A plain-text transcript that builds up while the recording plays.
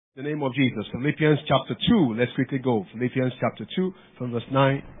The name of Jesus. Philippians chapter 2. Let's quickly go. Philippians chapter 2 from verse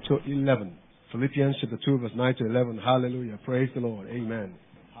 9 to 11. Philippians chapter 2 verse 9 to 11. Hallelujah. Praise the Lord. Amen.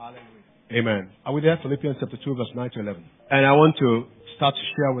 Hallelujah. Amen. Are we there? Philippians chapter 2 verse 9 to 11. And I want to start to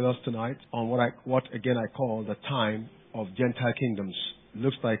share with us tonight on what again I call the time of Gentile kingdoms.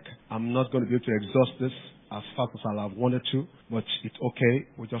 Looks like I'm not going to be able to exhaust this as fast as I have wanted to, but it's okay.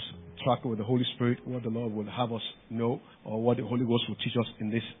 We're just tracking with the Holy Spirit what the Lord will have us know or what the Holy Ghost will teach us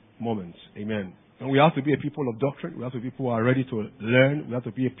in this moment. Amen. And we have to be a people of doctrine. We have to be people who are ready to learn. We have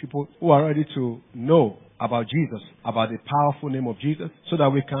to be a people who are ready to know about Jesus, about the powerful name of Jesus, so that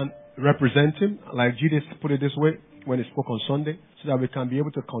we can represent Him, like Jesus put it this way when He spoke on Sunday, so that we can be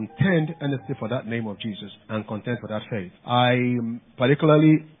able to contend earnestly for that name of Jesus and contend for that faith. I'm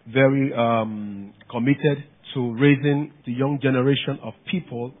particularly very committed to raising the young generation of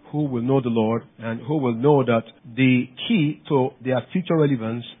people who will know the Lord and who will know that the key to their future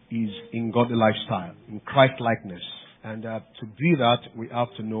relevance is in godly lifestyle, in Christ-likeness. And to be that, we have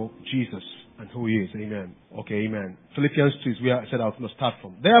to know Jesus and who He is. Amen. Okay, amen. Philippians 2 is where I said I was going to start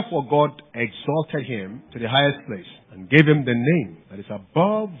from. Therefore God exalted Him to the highest place and gave Him the name that is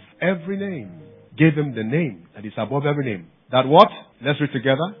above every name. Gave Him the name that is above every name. That what? Let's read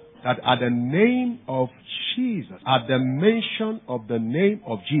together. That at the name of Jesus, at the mention of the name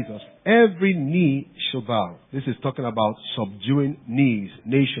of Jesus, every knee shall bow. This is talking about subduing knees,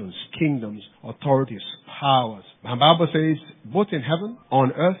 nations, kingdoms, authorities, powers. The Bible says, both in heaven,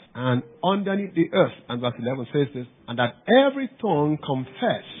 on earth, and underneath the earth. And verse 11 says this, and that every tongue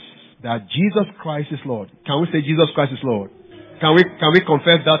confess that Jesus Christ is Lord. Can we say Jesus Christ is Lord? Can we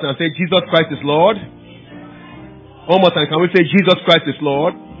confess that and say Jesus Christ is Lord? One more time, can we say Jesus Christ is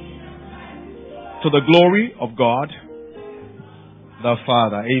Lord? To the glory of God, the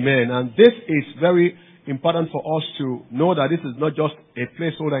Father. Amen. And this is very important for us to know that this is not just a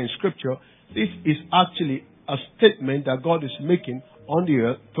placeholder in Scripture. This is actually a statement that God is making on the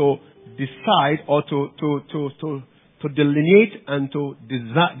earth to decide or to delineate and to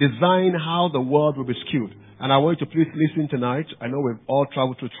design how the world will be skewed. And I want you to please listen tonight. I know we've all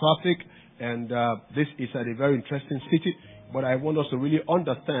traveled through traffic, and this is at a very interesting city. But I want us to really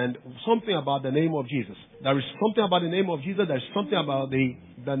understand something about the name of Jesus. There is something about the name of Jesus. There is something about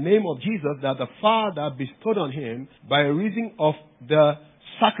the name of Jesus that the Father bestowed on Him by reason of the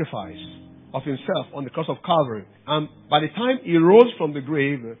sacrifice of Himself on the cross of Calvary. And by the time He rose from the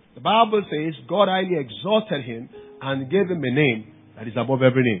grave, the Bible says God highly exalted Him and gave Him a name that is above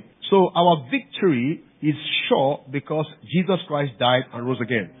every name. So our victory is sure because Jesus Christ died and rose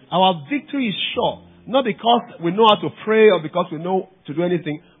again. Our victory is sure. Not because we know how to pray or because we know to do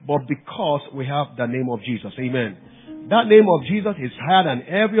anything, but because we have the name of Jesus. Amen. That name of Jesus is higher than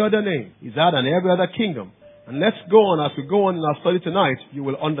every other name. It's higher than every other kingdom. And let's go on. As we go on in our study tonight, you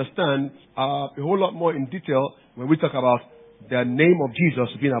will understand a whole lot more in detail when we talk about the name of Jesus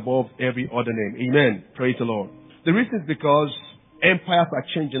being above every other name. Amen. Praise the Lord. The reason is because empires are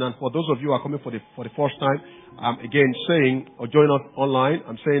changing, and for those of you who are coming for the first time, I'm again saying, or join us online,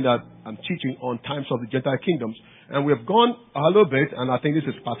 I'm saying that I'm teaching on times of the Gentile kingdoms. And we have gone a little bit, and I think this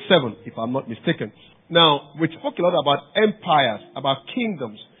is part 7, if I'm not mistaken. Now, we spoke a lot about empires, about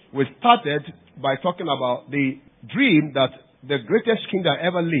kingdoms. We started by talking about the dream that the greatest king that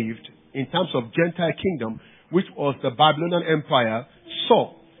ever lived in terms of Gentile kingdom, which was the Babylonian Empire,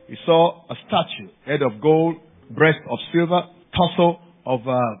 saw. He saw a statue, head of gold, breast of silver, torso of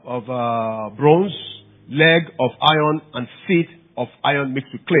bronze, leg of iron, and feet of iron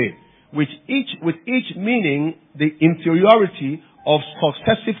mixed with clay, with each meaning the inferiority of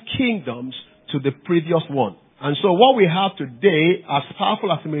successive kingdoms to the previous one. And so what we have today, as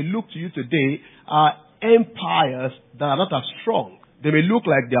powerful as it may look to you today, are empires that are not as strong. They may look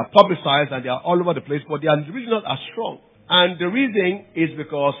like they are publicized and they are all over the place, but they are really not as strong. And the reason is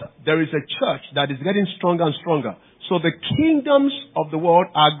because there is a church that is getting stronger and stronger. So the kingdoms of the world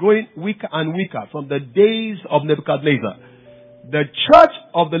are growing weaker and weaker from the days of Nebuchadnezzar. The church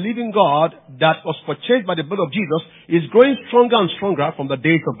of the living God that was purchased by the blood of Jesus is growing stronger and stronger from the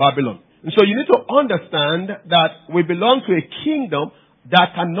days of Babylon. And so you need to understand that we belong to a kingdom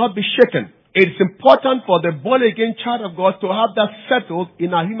that cannot be shaken. It's important for the born-again child of God to have that settled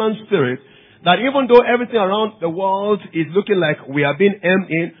in our human spirit, that even though everything around the world is looking like we are being hemmed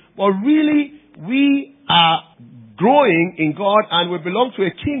in, but really we are growing in God, and we belong to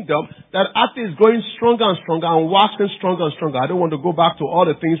a kingdom that actually is growing stronger and stronger and waxing stronger and stronger. I don't want to go back to all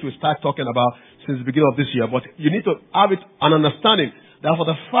the things we started talking about since the beginning of this year, but you need to have it an understanding that for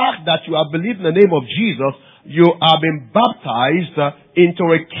the fact that you have believed in the name of Jesus, you have been baptized into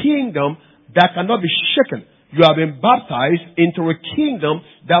a kingdom that cannot be shaken. You have been baptized into a kingdom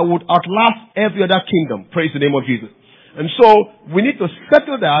that would outlast every other kingdom. Praise the name of Jesus. And so, we need to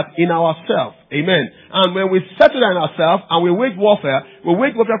settle that in ourselves. Amen. And when we settle that in ourselves and we wage warfare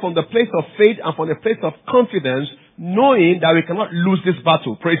from the place of faith and from the place of confidence, knowing that we cannot lose this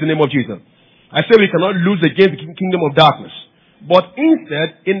battle. Praise the name of Jesus. I say we cannot lose against the kingdom of darkness. But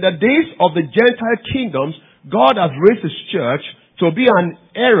instead, in the days of the Gentile kingdoms, God has raised His church to be an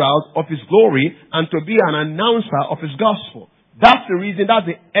herald of His glory and to be an announcer of His gospel. That's the reason, that's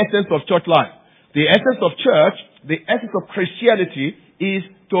the essence of church life. The essence of church, the essence of Christianity is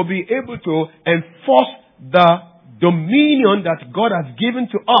to be able to enforce the dominion that God has given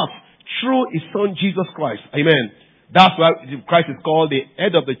to us through His Son Jesus Christ. Amen. That's why Christ is called the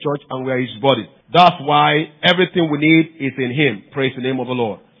head of the church and we are His body. That's why everything we need is in Him. Praise the name of the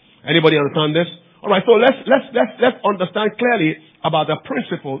Lord. Anybody understand this? Alright, so let's understand clearly about the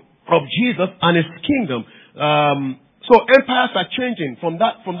principle of Jesus and His kingdom. So empires are changing. From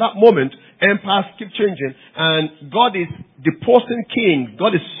that moment, empires keep changing. And God is deposing kings.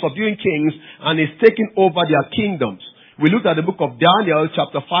 God is subduing kings and is taking over their kingdoms. We looked at the book of Daniel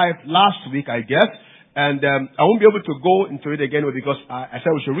chapter 5 last week, I guess. And I won't be able to go into it again because I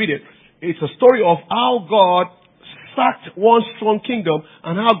said we should read it. It's a story of how God sacked one strong kingdom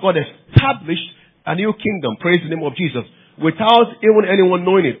and how God established a new kingdom. Praise the name of Jesus. Without even anyone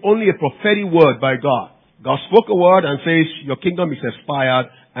knowing it. Only a prophetic word by God. God spoke a word and says, your kingdom is expired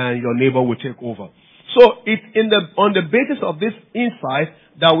and your neighbor will take over. So it's on the basis of this insight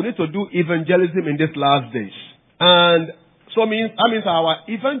that we need to do evangelism in these last days. And so that means our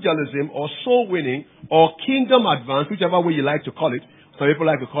evangelism or soul winning or kingdom advance, whichever way you like to call it. Some people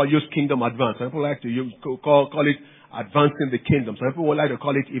like to use kingdom advance. Some people like to call it advancing the kingdom. Some people would like to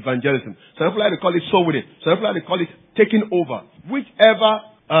call it evangelism. Some people like to call it soul winning. Some people like to call it taking over. Whichever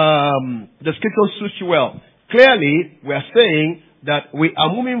the scripture suits you well. Clearly, we are saying that we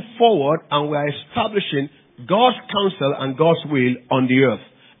are moving forward and we are establishing God's counsel and God's will on the earth.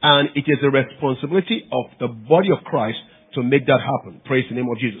 And it is the responsibility of the body of Christ to make that happen. Praise the name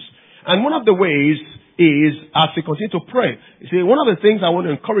of Jesus. And one of the ways is as we continue to pray. You see, one of the things I want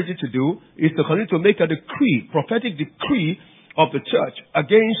to encourage you to do is to continue to make a decree, prophetic decree of the church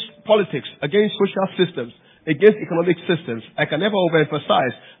against politics, against social systems, against economic systems. I can never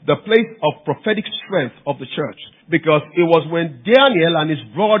overemphasize the place of prophetic strength of the church. Because it was when Daniel and his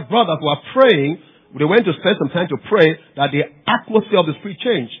brothers were praying, they went to spend some time to pray, that the atmosphere of the spirit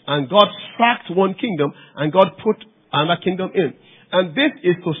changed. And God sacked one kingdom and God put another kingdom in. And this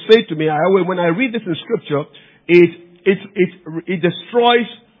is to say to me, when I read this in scripture, it destroys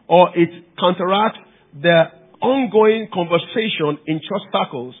or it counteracts the ongoing conversation in church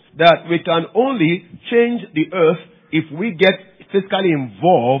circles that we can only change the earth if we get physically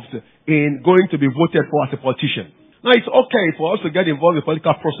involved in going to be voted for as a politician. Now, it's okay for us to get involved in the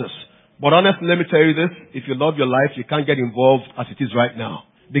political process. But honestly, let me tell you this. If you love your life, you can't get involved as it is right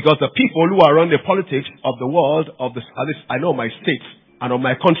now. Because the people who are running the politics of the world, at least I know my state and of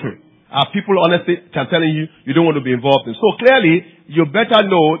my country, are people honestly telling you, you don't want to be involved in. So clearly, you better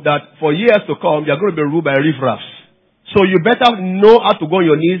know that for years to come, you're going to be ruled by riffraffs. So you better know how to go on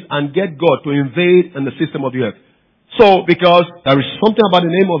your knees and get God to invade in the system of the earth. So, because there is something about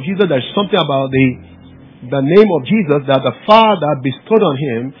the name of Jesus, there is something about the name of Jesus that the Father bestowed on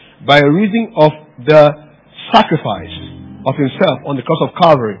Him by reason of the sacrifice of Himself on the cross of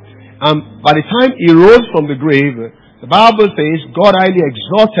Calvary. And by the time He rose from the grave, the Bible says God highly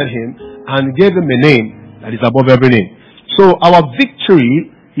exalted Him and gave Him a name that is above every name. So our victory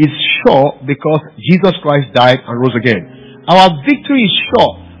is sure because Jesus Christ died and rose again. Our victory is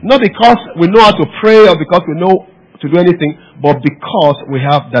sure, not because we know how to pray or because we know to do anything, but because we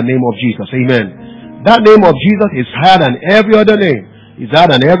have the name of Jesus. Amen. That name of Jesus is higher than every other name. It's higher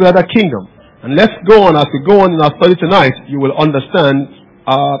than every other kingdom. And let's go on, as we go on in our study tonight, you will understand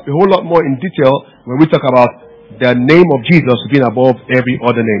a whole lot more in detail when we talk about the name of Jesus being above every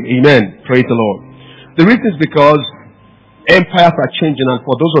other name. Amen. Praise the Lord. The reason is because empires are changing, and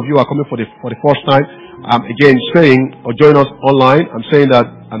for those of you who are coming for the first time, I'm again saying, or join us online, I'm saying that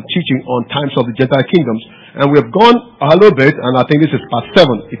I'm teaching on times of the Gentile kingdoms. And we have gone a little bit, and I think this is part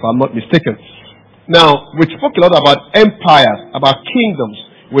 7, if I'm not mistaken. Now, we spoke a lot about empires, about kingdoms.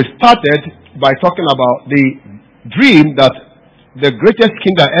 We started by talking about the dream that the greatest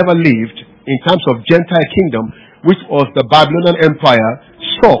king that ever lived in terms of Gentile kingdom, which was the Babylonian Empire,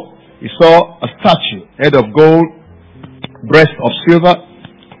 saw. He saw a statue, head of gold, breast of silver,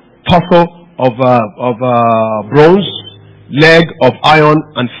 torso of bronze, leg of iron,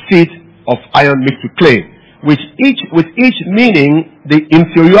 and feet of iron mixed with clay. With each meaning the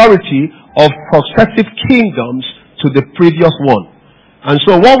inferiority of successive kingdoms to the previous one. And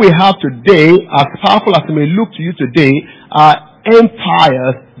so what we have today, as powerful as it may look to you today, are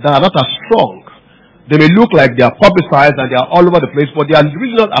empires that are not as strong. They may look like they are publicized and they are all over the place, but they are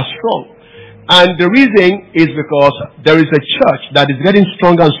really not as strong. And the reason is because there is a church that is getting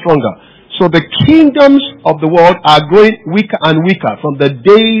stronger and stronger. So the kingdoms of the world are growing weaker and weaker from the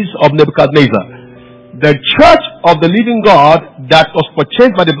days of Nebuchadnezzar. The church of the living God that was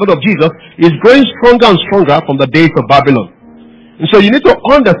purchased by the blood of Jesus is growing stronger and stronger from the days of Babylon. And so you need to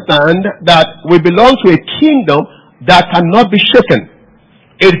understand that we belong to a kingdom that cannot be shaken.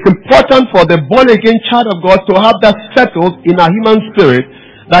 It's important for the born-again child of God to have that settled in our human spirit,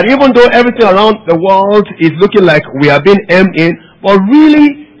 that even though everything around the world is looking like we are being hemmed in, but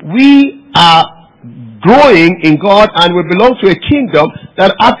really we are growing in God, and we belong to a kingdom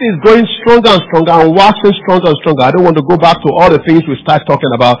that actually is growing stronger and stronger and waxing stronger and stronger. I don't want to go back to all the things we started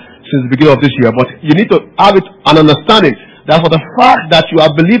talking about since the beginning of this year, but you need to have it an understanding that for the fact that you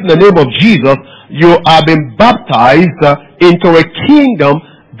have believed in the name of Jesus, you have been baptized into a kingdom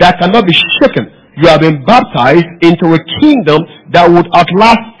that cannot be shaken. You have been baptized into a kingdom that would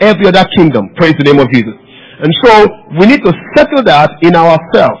outlast every other kingdom. Praise the name of Jesus. And so we need to settle that in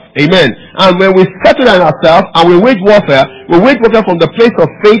ourselves. Amen. And when we settle that in ourselves and we wage warfare from the place of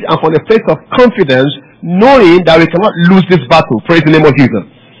faith and from the place of confidence, knowing that we cannot lose this battle. Praise the name of Jesus.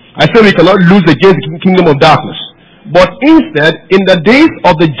 I say we cannot lose against the kingdom of darkness. But instead, in the days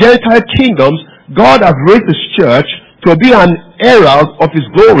of the Gentile kingdoms, God has raised His church to be an herald of His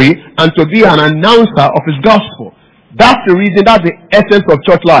glory and to be an announcer of His gospel. That's the reason, that's the essence of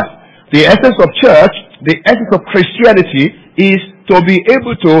church life. The essence of church, the essence of Christianity is to be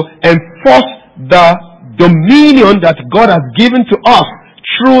able to enforce the dominion that God has given to us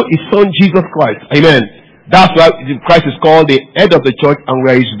through His Son Jesus Christ. Amen. That's why Christ is called the head of the church and we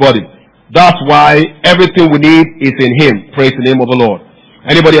are His body. That's why everything we need is in Him. Praise the name of the Lord.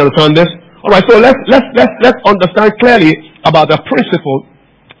 Anybody understand this? Alright, so let's understand clearly about the principle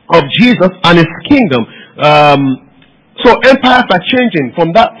of Jesus and His kingdom. So empires are changing.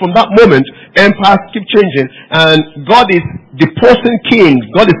 From that moment, empires keep changing, and God is deposing kings,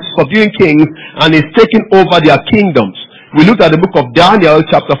 God is subduing kings, and is taking over their kingdoms. We looked at the book of Daniel,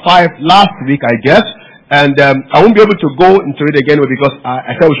 chapter 5, last week, I guess, and I won't be able to go into it again because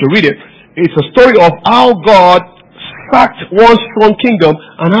I said we should read it. It's a story of how God sacked one strong kingdom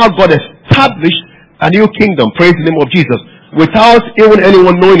and how God established a new kingdom. Praise the name of Jesus. Without even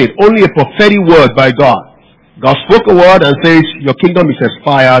anyone knowing it, only a prophetic word by God. God spoke a word and says, your kingdom is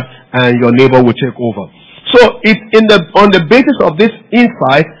expired and your neighbor will take over. So it's on the basis of this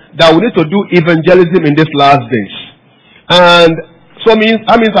insight that we need to do evangelism in these last days. And so that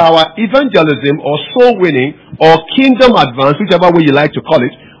means our evangelism or soul winning or kingdom advance, whichever way you like to call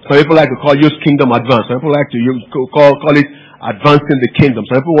it. Some people like to use kingdom advance. Some people like to call it advancing the kingdom.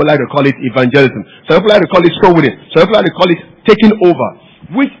 Some people would like to call it evangelism. Some people like to call it soul winning. Some people like to call it taking over.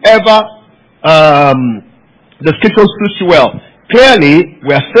 Whichever the scripture suits you well. Clearly,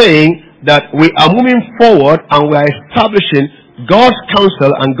 we are saying that we are moving forward and we are establishing God's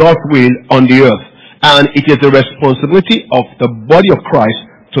counsel and God's will on the earth. And it is the responsibility of the body of Christ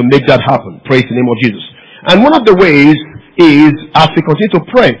to make that happen. Praise the name of Jesus. And one of the ways is as we continue to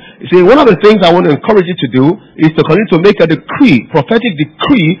pray. You see, one of the things I want to encourage you to do is to continue to make a decree, prophetic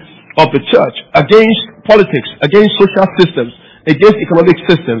decree of the church against politics, against social systems, against economic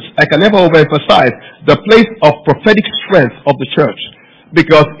systems. I can never overemphasize the place of prophetic strength of the church.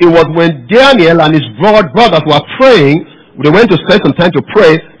 Because it was when Daniel and his brothers were praying, they went to spend some time to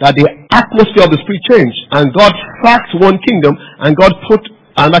pray, that the atmosphere of the Spirit changed. And God sacked one kingdom and God put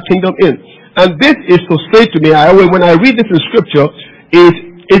another kingdom in. And this is to say to me, when I read this in scripture,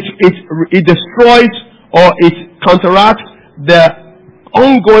 it destroys or it counteracts the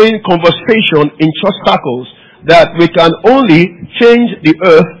ongoing conversation in church circles that we can only change the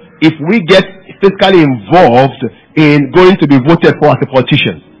earth if we get physically involved in going to be voted for as a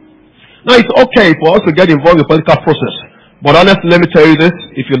politician. Now, it's okay for us to get involved in the political process. But honestly, let me tell you this.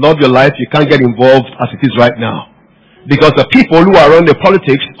 If you love your life, you can't get involved as it is right now. Because the people who are running the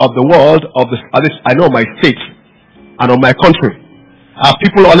politics of the world, at least I know my state and of my country,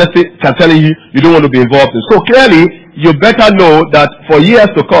 people honestly can tell you don't want to be involved in. So clearly, you better know that for years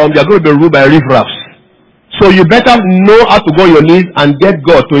to come, you're going to be ruled by riffraffs. So you better know how to go on your knees and get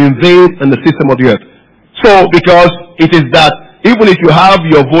God to invade in the system of the earth. So because it is that even if you have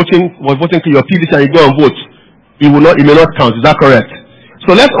your voting to your PVC and you go and vote, it may not count. Is that correct?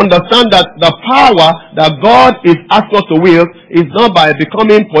 So let's understand that the power that God is asking us to wield is not by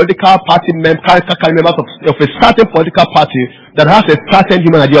becoming political party members of a certain political party that has a certain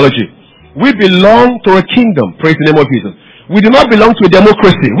human ideology. We belong to a kingdom. Praise the name of Jesus. We do not belong to a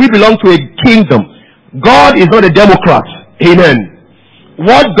democracy. We belong to a kingdom. God is not a Democrat. Amen.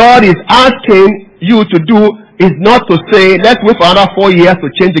 What God is asking you to do is not to say, let's wait for another 4 years to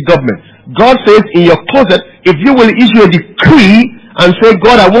change the government. God says in your closet, if you will issue a decree and say,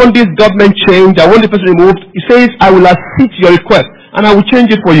 God, I want this government changed, I want this person removed, He says, I will accede to your request and I will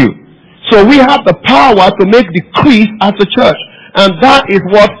change it for you. So we have the power to make decrees as a church. And that is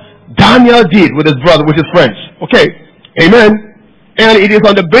what Daniel did with his brother, with his friends. Okay. Amen. And it is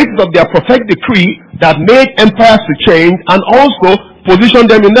on the basis of their prophetic decree that made empires to change and also positioned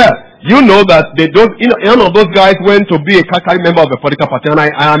them in there. You know that they don't, none of those guys went to be a Kakari member of a political party, and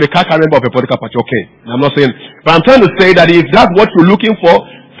I am a Kakari member of a political party. Okay. I'm not saying, but I'm trying to say that if that's what you're looking for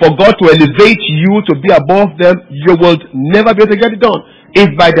God to elevate you to be above them, you will never be able to get it done.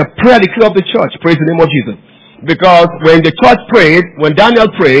 It's by the prayer decree of the church. Praise the name of Jesus. Because when the church prayed, when Daniel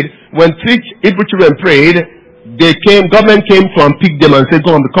prayed, when 3 Hebrew children prayed, government came to unpick them and said,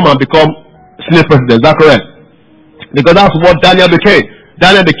 come and become Senate president. Is that correct? Because that's what Daniel became.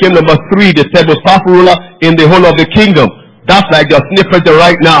 Daniel became number 3, the third most powerful ruler in the whole of the kingdom. That's like the Senate president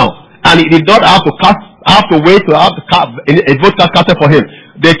right now. And he did not have to wait to have a vote casted for him.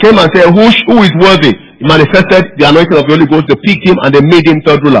 They came and said, who is worthy? He manifested the anointing of the Holy Ghost. They picked him and they made him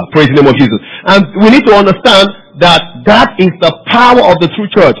third ruler. Praise the name of Jesus. And we need to understand that is the power of the true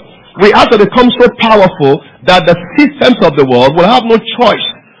church. We have to become so powerful that the systems of the world will have no choice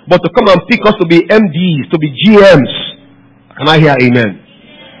but to come and pick us to be MDs, to be GMs. Can I hear amen?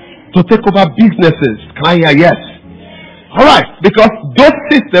 To take over businesses. Can I hear yes? Alright, because those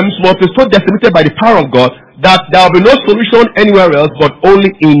systems must be so decimated by the power of God that there will be no solution anywhere else but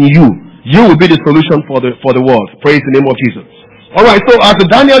only in you. You will be the solution for the world. Praise the name of Jesus. Alright, so as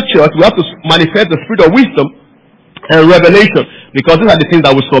the Daniel church, we have to manifest the spirit of wisdom and revelation, because these are the things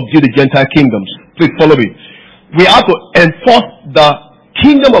that will subdue the Gentile kingdoms. Please follow me. We have to enforce the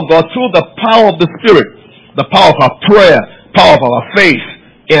kingdom of God through the power of the Spirit, the power of our prayer, power of our faith,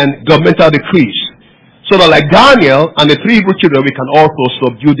 and governmental decrees. So that like Daniel and the 3 Hebrew children, we can also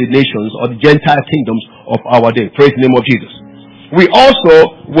subdue the nations or the Gentile kingdoms of our day. Praise the name of Jesus. We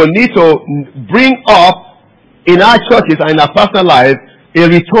also will need to bring up in our churches and in our personal life a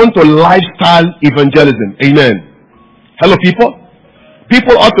return to lifestyle evangelism. Amen. Hello, people.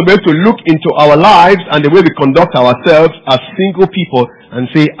 People ought to be able to look into our lives and the way we conduct ourselves as single people and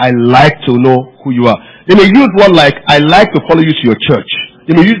say, I like to know who you are. They may use words like, I like to follow you to your church.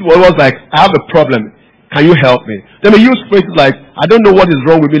 They may use words like, I have a problem. Can you help me? They may use phrases like, I don't know what is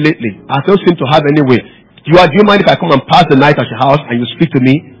wrong with me lately. I don't seem to have any way. Do you mind if I come and pass the night at your house and you speak to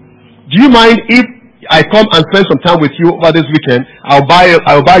me? Do you mind if I come and spend some time with you over this weekend? I'll buy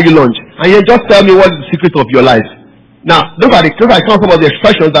you lunch. And you just tell me what is the secret of your life. Now, look at some of the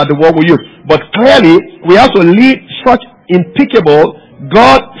expressions that the world will use. But clearly, we have to lead such impeccable,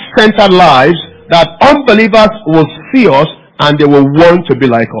 God-centered lives that unbelievers will see us and they will want to be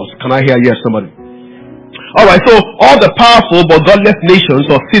like us. Can I hear yes, somebody? Alright, so all the powerful but godless nations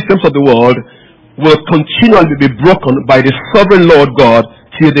or systems of the world will continually be broken by the sovereign Lord God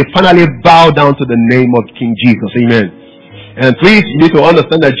till they finally bow down to the name of King Jesus. Amen. And please, you need to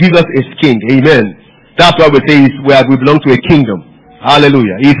understand that Jesus is King. Amen. That's why we say we belong to a kingdom.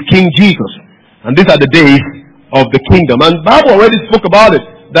 Hallelujah. He's King Jesus. And these are the days of the kingdom. And the Bible already spoke about it.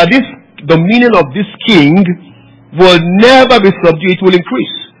 That the meaning of this king will never be subdued. It will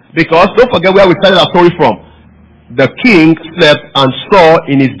increase. Because don't forget where we started our story from. The king slept and saw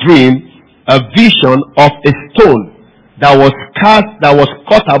in his dream a vision of a stone that was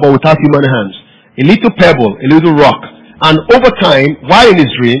cut out but without human hands. A little pebble, a little rock. And over time, while in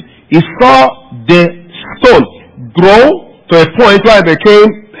his dream, he saw the stone grow to a point where it became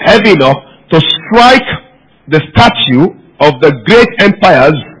heavy enough to strike the statue of the great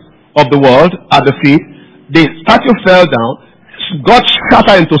empires of the world at the feet. The statue fell down, got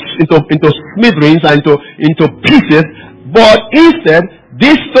shattered into smithereens and into pieces, but instead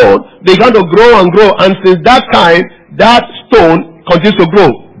this stone began to grow and grow, and since that time that stone continues to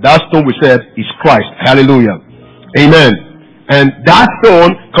grow. That stone, we said, is Christ. Hallelujah. Amen. And that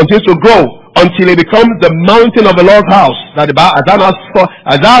stone continues to grow until it becomes the mountain of the Lord's house. That as I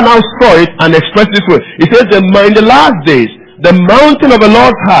now saw it and expressed this way, it says that in the last days, the mountain of the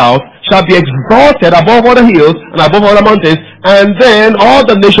Lord's house shall be exalted above all the hills and above all the mountains, and then all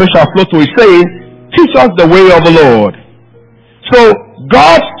the nations shall flow to it, saying, teach us the way of the Lord. So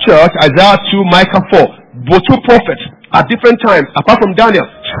God's church, Isaiah 2, Micah 4, both two prophets at different times, apart from Daniel,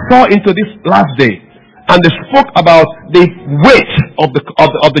 saw into this last day. And they spoke about the weight of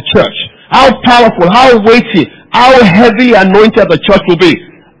the church. How powerful, how weighty, how heavily anointed the church will be.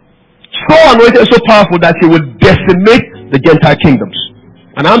 so anointed, so powerful that he would decimate the Gentile kingdoms.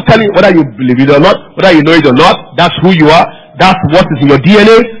 And I'm telling you, whether you believe it or not, whether you know it or not, that's who you are. That's what is in your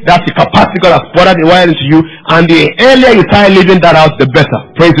DNA. That's the capacity God has poured out and wired into you. And the earlier you start living that out, the better.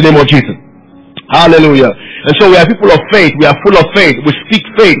 Praise the name of Jesus. Hallelujah. And so we are people of faith. We are full of faith. We speak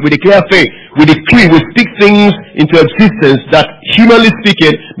faith. We declare faith. We decree. We speak things into existence that, humanly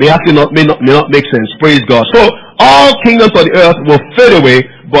speaking, may not make sense. Praise God. So all kingdoms of the earth will fade away,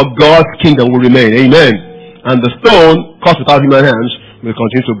 but God's kingdom will remain. Amen. And the stone, cast without human hands, will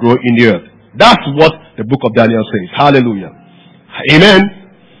continue to grow in the earth. That's what the book of Daniel says. Hallelujah. Amen.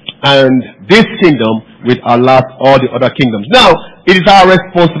 And this kingdom will outlast all the other kingdoms. Now, it is our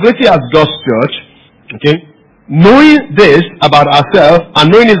responsibility as God's church, okay, knowing this about ourselves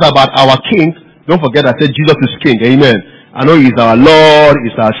and knowing this about our King. Don't forget I said Jesus is King. Amen. I know He's our Lord,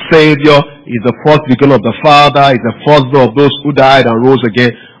 He's our Savior, He's the first beginning of the Father, He's the firstborn of those who died and rose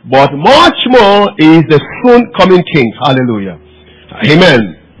again. But much more, He is the soon coming King. Hallelujah.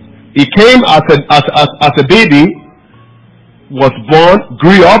 Amen. He came as a baby, was born,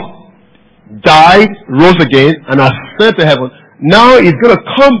 grew up, died, rose again, and ascended to heaven. Now He's going to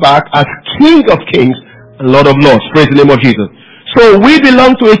come back as King of Kings and Lord of Lords. Praise the name of Jesus. So we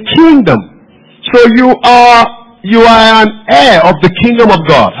belong to a kingdom. So you are an heir of the kingdom of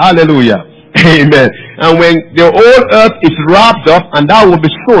God. Hallelujah. Amen. And when the old earth is wrapped up, and that will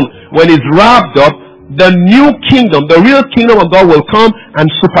be soon, when it's wrapped up, the new kingdom, the real kingdom of God will come and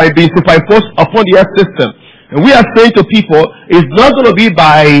be superimposed upon the earth system. And we are saying to people, it's not going to be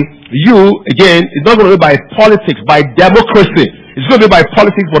by you, again, it's not going to be by politics, by democracy. It's going to be by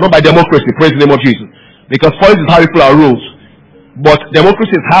politics, but not by democracy. Praise the name of Jesus. Because politics is how people are ruled. But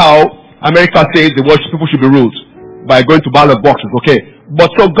democracy is how America says the world people should be ruled. By going to ballot boxes, okay? But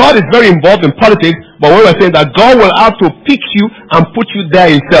so God is very involved in politics, but when we're saying that God will have to pick you and put you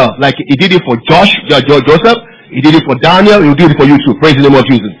there Himself. Like He did it for Joseph, He did it for Daniel, He will do it for you too. Praise the name of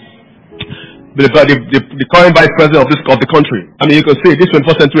Jesus. The current vice president of the country. I mean, you can say this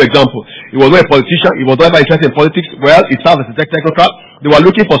 21st century example. He was not a politician. He was not interested in politics. Well, he served as a technocrat. They were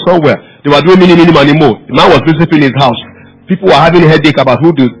looking for somewhere. They were doing mini money more. The man was visiting his house. People were having a headache about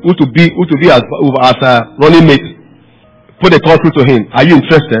who to be as running mate. Put a call through to him. Are you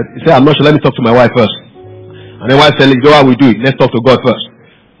interested? He said, I'm not sure. Let me talk to my wife first. And then wife said, you know how we do it. Let's talk to God first.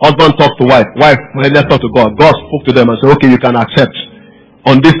 Husband talked to wife. Wife, let's talk to God. God spoke to them and said, okay, you can accept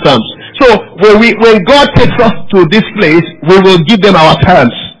on these terms. So when God takes us to this place, we will give them our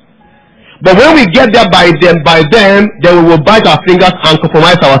terms. But when we get there by them, then we will bite our fingers and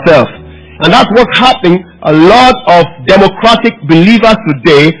compromise ourselves. And that's what's happening. A lot of democratic believers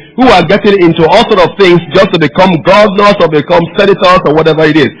today who are getting into all sorts of things just to become governors or become senators or whatever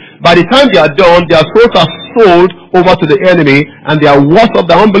it is. By the time they are done, their souls are sold over to the enemy and they are worse off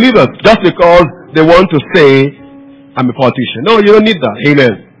than unbelievers just because they want to say, I'm a politician. No, you don't need that.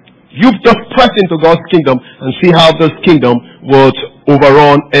 Amen. You just press into God's kingdom and see how this kingdom will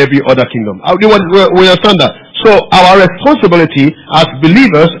overrun every other kingdom. We understand that. So our responsibility as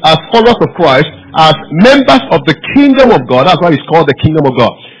believers, as followers of Christ, as members of the kingdom of God, that's why it's called the kingdom of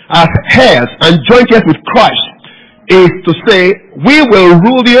God, as heirs and joint heirs with Christ, is to say we will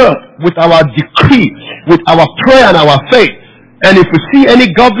rule the earth with our decree, with our prayer and our faith. And if we see any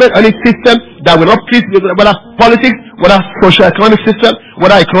government, any system that will not please, whether politics, whether socio-economic system,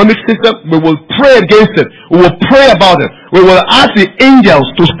 whether economic system, we will pray against it. We will pray about it. We will ask the angels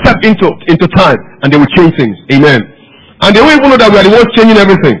to step into time, and they will change things. Amen. And they will even know that we are the ones changing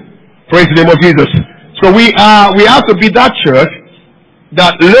everything. Praise the name of Jesus. So we have to be that church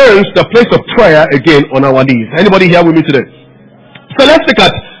that learns the place of prayer again on our knees. Anybody here with me today? So let's look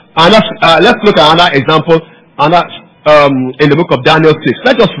at another example. In the book of Daniel 6.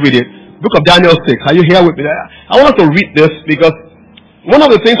 Let's just read it. Book of Daniel 6. Are you here with me? I want to read this because one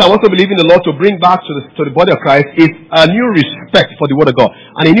of the things I want to believe in the Lord to bring back to the body of Christ is a new respect for the Word of God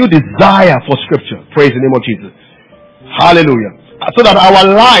and a new desire for Scripture. Praise the name of Jesus. Hallelujah. So that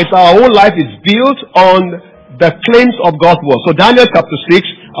our whole life is built on the claims of God's Word. So Daniel chapter 6,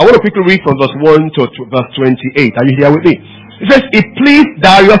 I want to quickly read from verse 1 to verse 28. Are you here with me? It says, it pleased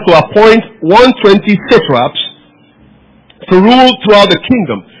Darius to appoint 120 satraps to rule throughout the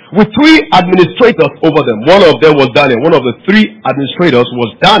kingdom, with 3 administrators over them. One of them was Daniel. One of the 3 administrators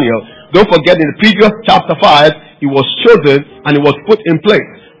was Daniel. Don't forget, in the previous chapter 5, he was chosen and he was put in place.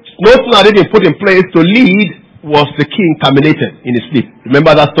 No sooner did he put in place to lead was the king terminated in his sleep.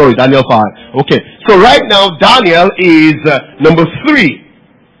 Remember that story, Daniel 5. Okay, so right now Daniel is number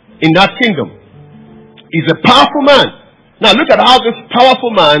 3 in that kingdom. He's a powerful man. Now look at how this powerful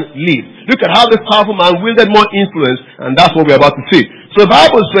man lived. Look at how this powerful man wielded more influence, and that's what we're about to see. So the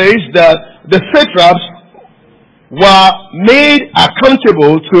Bible says that the satraps were made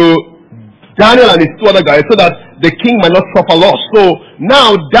accountable to Daniel and his two other guys so that the king might not suffer loss. So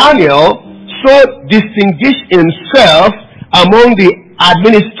now Daniel so distinguished himself among the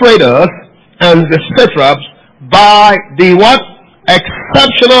administrators and the satraps by the what?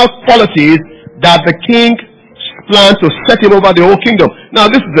 Exceptional qualities that the king planned to set him over the whole kingdom. Now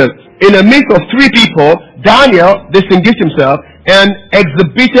this is it. In the midst of three people, Daniel distinguished himself and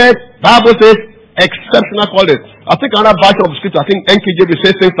exhibited, Bible says, exceptional qualities. I think another version of the scripture, I think NKJV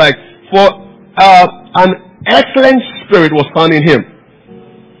says things like, for an excellent spirit was found in him.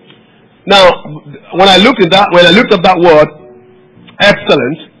 Now, when I looked at that word,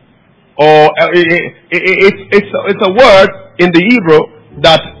 excellent, or it's a word in the Hebrew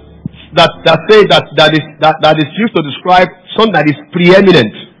that is used to describe something that is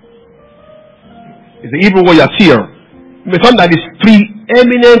preeminent. It's the Hebrew word yatir. Something that is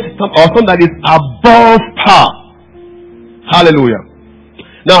preeminent or something that is above par. Hallelujah.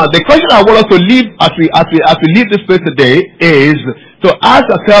 Now, the question I want us to leave as we leave this place today is to ask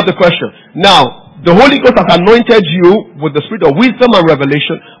ourselves the question. Now, the Holy Ghost has anointed you with the spirit of wisdom and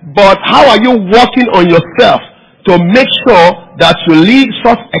revelation, but how are you working on yourself to make sure that you lead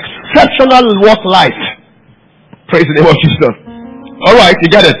such exceptional work life? Praise the name of Jesus. Alright, you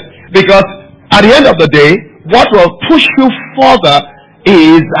get it. Because at the end of the day, what will push you further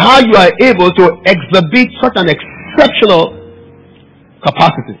is how you are able to exhibit such an exceptional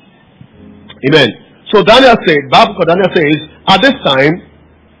capacity. Amen. So Daniel said, Bible Daniel says, at this time,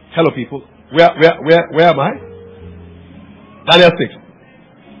 hello people, where am I? Daniel 6.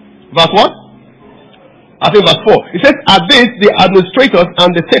 Verse what? I think verse 4. It says, at this, the administrators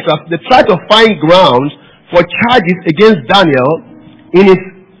and the satraps, they tried to find grounds for charges against Daniel in his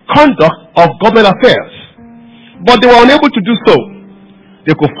conduct of government affairs. But they were unable to do so.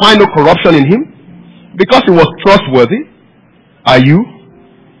 They could find no corruption in him because he was trustworthy. Are you?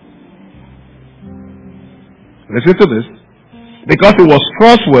 Listen to this. Because he was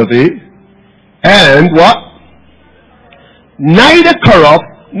trustworthy and what? Neither corrupt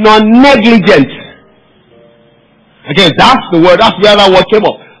nor negligent. Again, that's the word, that's where that word came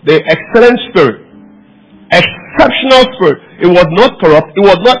up. The excellent spirit. Exceptional spirit. It was not corrupt, it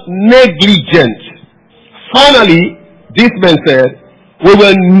was not negligent. Finally, this man said, we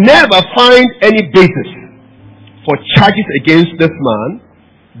will never find any basis for charges against this man,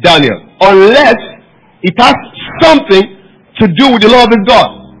 Daniel, unless it has something to do with the law of his God.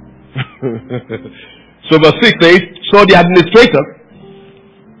 So verse 6 says, so the administrators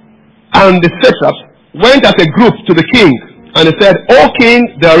and the satraps went as a group to the king, and they said, O King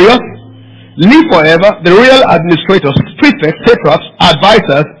Darius, live forever. The royal administrators, prefects, satraps,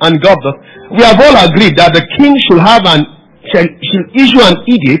 advisors, and governors, we have all agreed that the king shall issue an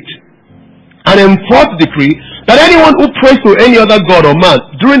edict, an enforced decree, that anyone who prays to any other god or man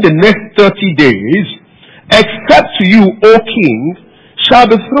during the next 30 days, except to you, O king, shall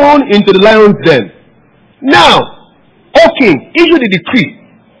be thrown into the lion's den. Now, O king, issue the decree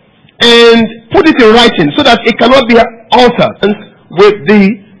and put it in writing so that it cannot be altered with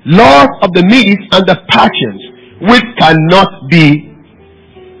the laws of the Medes and the Persians, which cannot be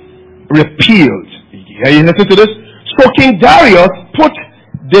repealed. Are you listening to this? So King Darius put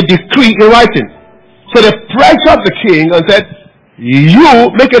the decree in writing. So they pressured the king and said,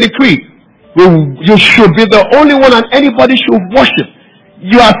 you make a decree. You should be the only one and anybody should worship.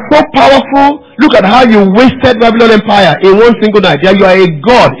 You are so powerful. Look at how you wasted Babylon Empire in one single night. Yeah, you are a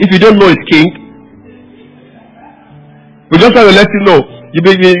god if you don't know it's king. We just want to let you know. You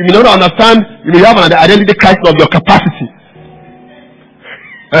may not understand. You may have an identity crisis of your capacity.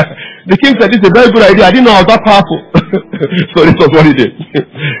 The king said, this is a very good idea. I didn't know I was that powerful. So this was what he did.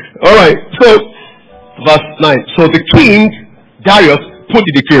 Alright, so verse 9. So the king, Darius, put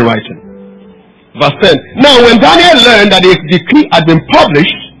the decree in writing. Verse 10. Now when Daniel learned that the decree had been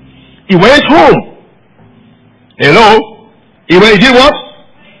published, he went home. Hello? He did what?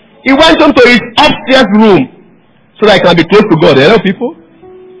 He went into his upstairs room so that he can be close to God. Hello people?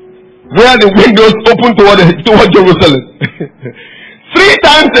 Where the windows open toward Jerusalem. 3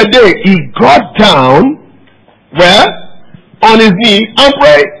 times a day he got down where? On his knees and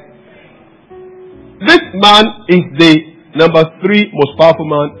prayed. This man is the number 3 most powerful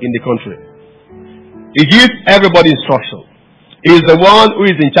man in the country. He gives everybody instruction. He is the one who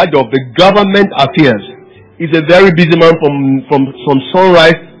is in charge of the government affairs. He's a very busy man from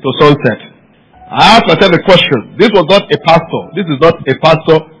sunrise to sunset. I ask myself a question. This was not a pastor. This is not a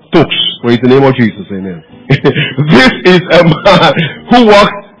pastor talks. Praise the name of Jesus. Amen. This is a man who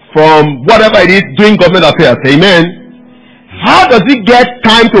works from whatever it is doing government affairs. Amen. How does he get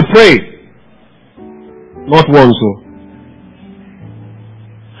time to pray? Not once. So.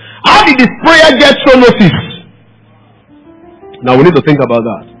 How did his prayer get so noticed? Now we need to think about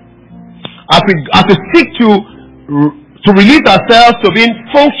that. As we seek to release ourselves to being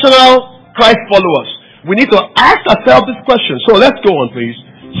functional Christ followers, we need to ask ourselves this question. So let's go on, please.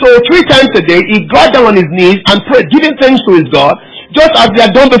 So 3 times a day, he got down on his knees and prayed, giving thanks to his God, just as he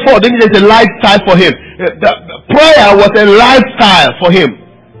had done before. Then there's a lifestyle for him. The prayer was a lifestyle for him.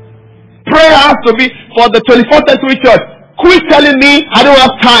 Prayer has to be for the 21st century church. Quit telling me I don't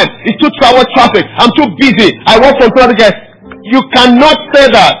have time. It's too traffic. I'm too busy. I work for another guy. You cannot say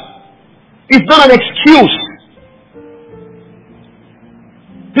that. It's not an excuse.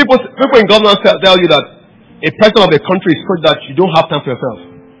 People in government tell you that a president of a country is such that you don't have time for yourself.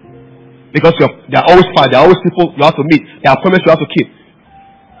 Because there are always fights, there are always people you have to meet, there are promises you have to keep.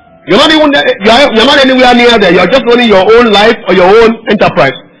 You're not anywhere near there. You're just running your own life or your own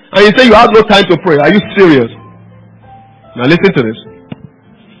enterprise. And you say you have no time to pray. Are you serious? Now listen to this.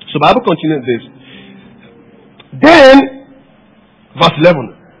 So the Bible continues this. Then, verse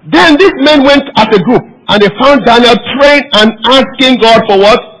 11. Then these men went as a group and they found Daniel praying and asking God for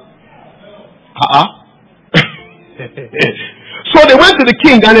what? So they went to the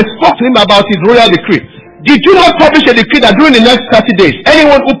king and they spoke to him about his royal decree. Did you not publish a decree that during the next 30 days,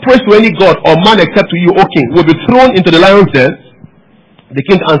 anyone who prays to any god or man except to you, O king, will be thrown into the lion's den? The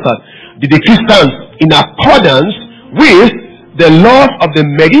king answered, the decree stands in accordance with the laws of the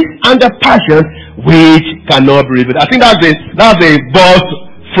Medes and the Persians, which cannot be revealed. I think that's a bold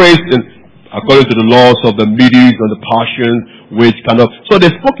phrase according to the laws of the Medes and the Persians, which cannot. So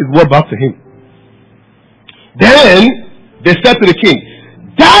they spoke his word back to him. Then they said to the king,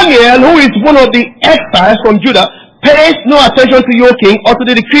 Daniel, who is one of the exiles from Judah, pays no attention to your king or to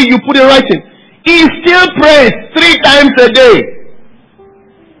the decree you put in writing. He still prays 3 times a day.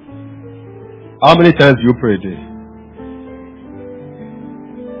 How many times do you pray a day?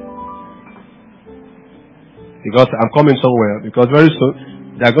 Because I'm coming somewhere. Because very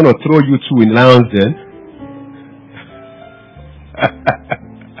soon they're going to throw you two in lions den.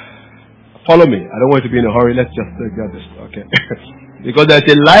 Follow me. I don't want you to be in a hurry. Let's just get this. Okay. Because there's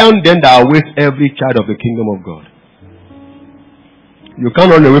a lion den that awaits every child of the kingdom of God. You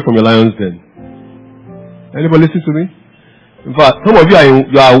can't run away from your lion's den. Anybody listen to me? In fact, some of you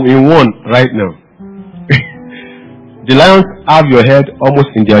are in one right now. The lions have your head almost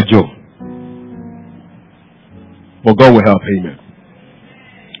in their jaw. But God will help. Amen.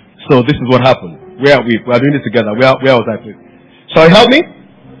 So this is what happened. Where are we? We are doing this together. Where was I, please? Sorry, help me.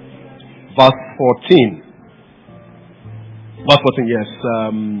 Verse 14. Verse 14, yes.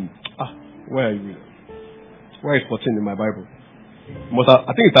 Where are you? Where is 14 in my Bible?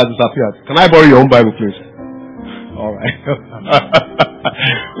 I think it has disappeared. Can I borrow your own Bible, please? Alright.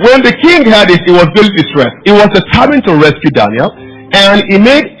 When the king heard it, he was very distressed. He was determined to rescue Daniel, and he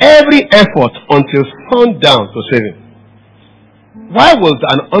made every effort until sundown to save him. Why was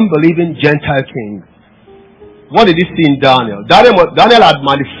an unbelieving Gentile king? What did he see in Daniel? Daniel had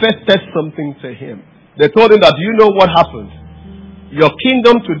manifested something to him. They told him that, do you know what happened? Your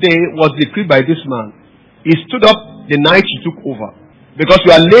kingdom today was decreed by this man. He stood up the night you took over. Because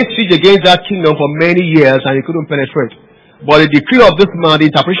you had laid siege against that kingdom for many years and you couldn't penetrate. But the decree of this man, the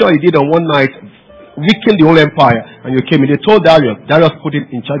interpretation he did on one night, weakened the whole empire. And you came in. They told Darius put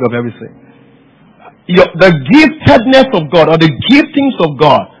him in charge of everything. The giftedness of God or the giftings of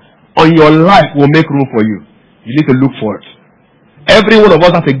God on your life will make room for you. You need to look for it. Every one of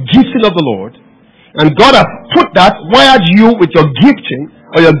us has a gifting of the Lord. And God has put that, wired you with your gifting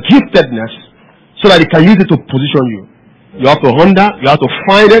or your giftedness so that He can use it to position you. You have to hunger, you have to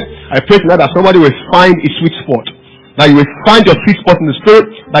find it. I pray tonight that somebody will find a sweet spot. That you will find your sweet spot in the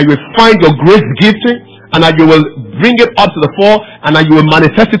Spirit. That you will find your great gifting. And that you will bring it up to the fore. And that you will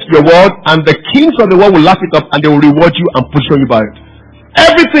manifest it to your world. And the kings of the world will laugh it up and they will reward you and position you by it.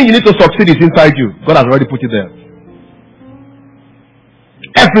 Everything you need to succeed is inside you. God has already put it there.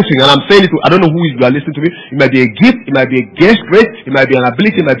 Everything. And I'm saying it to, I don't know who you are listening to me. It might be a gift. It might be a grace. It might be an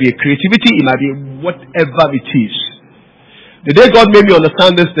ability. It might be a creativity. It might be whatever it is. The day God made me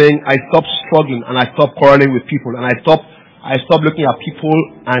understand this thing, I stopped struggling and I stopped quarreling with people. And I stopped looking at people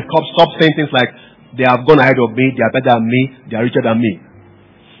and stopped saying things like, they have gone ahead of me, they are better than me, they are richer than me.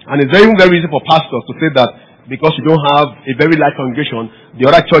 And it's very, very easy for pastors to say that because you don't have a very large congregation, the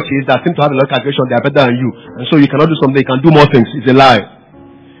other churches that seem to have a large congregation, they are better than you. And so you cannot do something, you can do more things. It's a lie.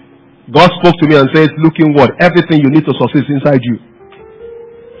 God spoke to me and says, look inward. Everything you need to succeed is inside you.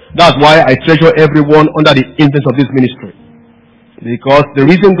 That's why I treasure everyone under the influence of this ministry. Because the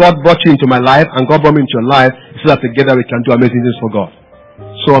reason God brought you into my life and God brought me into your life is so that together we can do amazing things for God.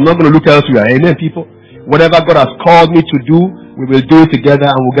 So I'm not going to look elsewhere. Amen, people. Whatever God has called me to do, we will do it together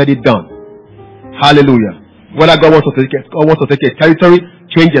and we'll get it done. Hallelujah. Whether God wants to take a territory,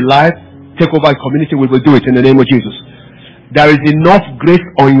 change a life, take over a community, we will do it in the name of Jesus. There is enough grace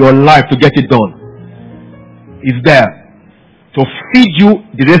on your life to get it done. It's there. To feed you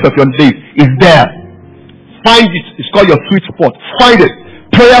the rest of your days. It's there. Find it. It's called your sweet spot. Find it.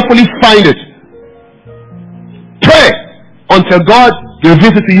 Prayerfully find it. Pray until God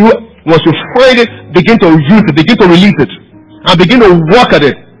reveals it to you. Once you find it, begin to use it. Begin to release it. And begin to work at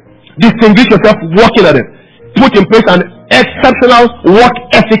it. Distinguish yourself working at it. Put in place an exceptional work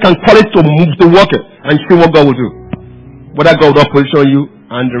ethic and courage to move to work it. And see what God will do. Whether God will position you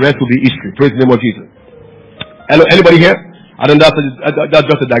and the rest will be history. Praise the name of Jesus. Hello, anybody here? I don't know that's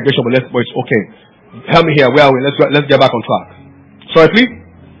just a digression, but it's okay. Help me here. Where are we? Let's get back on track. Sorry, please.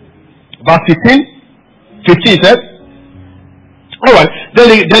 Verse 15 said. Alright. Then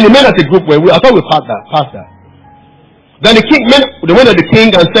the men as a group I thought we passed that. Then the men went to the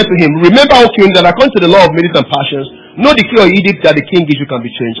king and said to him, remember, O king, that according to the law of merit and passions, no decree or edict that the king gives you can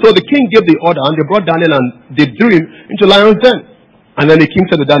be changed. So the king gave the order and they brought Daniel and they threw him into lion's den. And then the king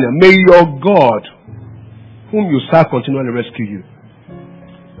said to Daniel, may your God, whom you serve, continually rescue you.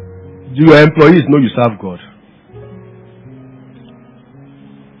 Do your employees know you serve God?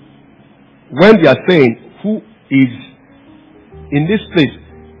 When they are saying, who is in this place,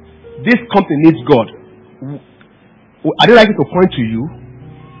 this company needs God, are they likely to point to you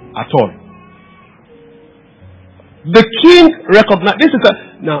at all? The king recognized,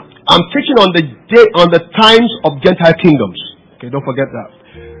 now I'm teaching on the times of Gentile kingdoms. Okay, don't forget that.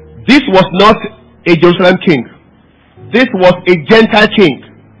 This was not a Jerusalem king. This was a Gentile king.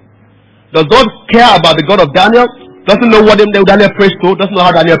 Does God care about the God of Daniel? Doesn't know what Daniel prays to. Doesn't know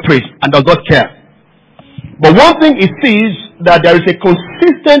how Daniel prays. And does not care. But one thing he sees, that there is a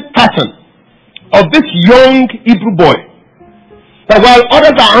consistent pattern of this young Hebrew boy. That while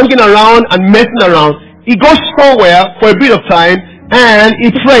others are hanging around and messing around, he goes somewhere for a bit of time and he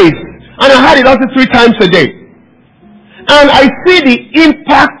prays. And I heard it also 3 times a day. And I see the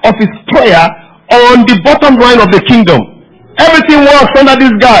impact of his prayer on the bottom line of the kingdom. Everything works under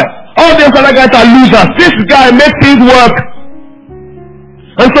this guy. All these other guys are losers. This guy makes things work.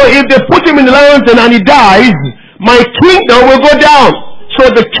 And so if they put him in the lion's den and he dies, my kingdom will go down. So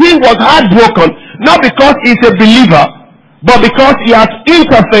the king was heartbroken, not because he's a believer, but because he has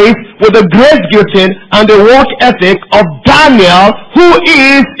interfaced with the grace-gifting and the work ethic of Daniel, who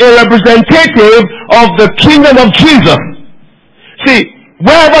is a representative of the kingdom of Jesus. See,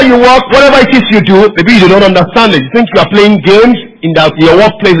 wherever you work, whatever it is you do, maybe you don't understand it. You think you are playing games in your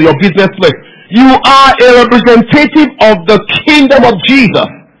workplace or your business place. You are a representative of the kingdom of Jesus.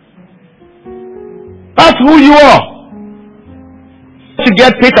 That's who you are. To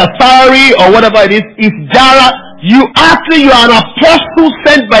get paid a salary or whatever it is Jara. You are an apostle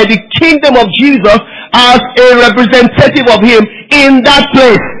sent by the kingdom of Jesus as a representative of him in that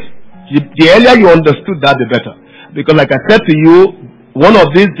place. The earlier you understood that, the better. Because like I said to you, one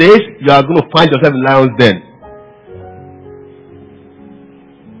of these days, you are going to find yourself in lion's den.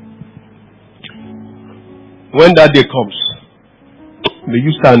 When that day comes, may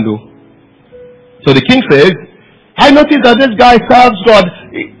you stand though. So the king says, I noticed that this guy serves God.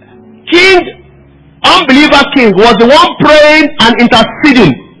 Unbeliever king was the one praying and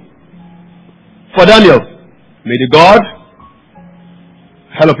interceding for Daniel. May the God,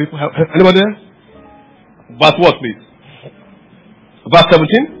 hello people, anybody there? Verse what please? Verse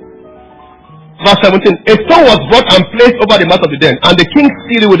 17. Verse 17. A stone was brought and placed over the mouth of the den, and the king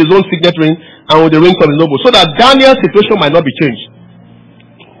sealed it with his own signet ring and with the rings of his nobles, so that Daniel's situation might not be changed.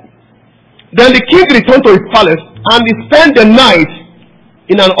 Then the king returned to his palace, and he spent the night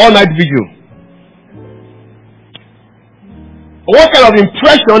in an all-night vigil. What kind of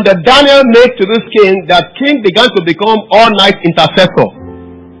impression did Daniel make to this king that king began to become all-night intercessor?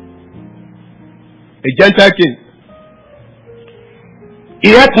 A Gentile king. He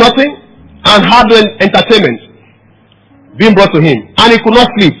ate nothing and had no entertainment being brought to him, and he could not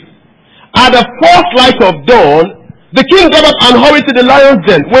sleep. At the first light of dawn, the king got up and hurried to the lion's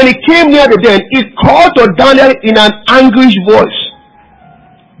den. When he came near the den, he called to Daniel in an anguished voice.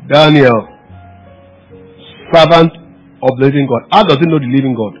 Daniel, servant of the living God. How does he know the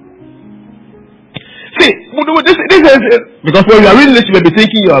living God? See, this is because when you are reading this, you may be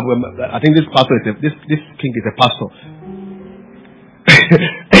thinking, I think this pastor this king is a pastor.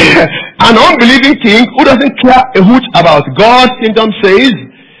 An unbelieving king who doesn't care a hoot about God's kingdom says,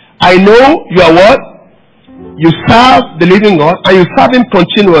 I know you are what? you serve the living God and you serve Him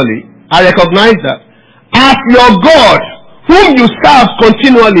continually, I recognize that as your God, whom you serve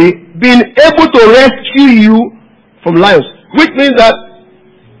continually, being able to rescue you from lions, which means that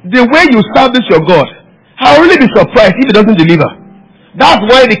the way you serve this your God, I'll really be surprised if He doesn't deliver. That's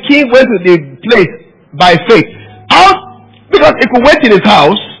why the king went to the place by faith. Because he could wait in his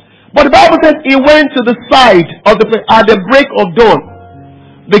house, but the Bible says he went to the side of the place at the break of dawn.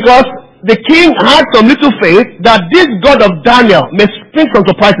 Because the king had some little faith that this God of Daniel may spring some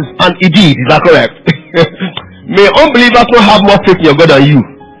surprises, and he did. Is that correct? May unbelievers not have more faith in your God than you.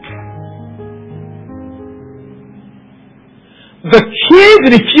 The king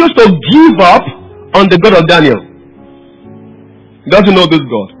refused to give up on the God of Daniel. He doesn't know this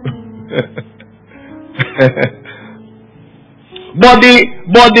God. But the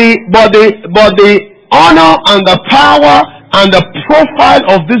honor and the power and the profile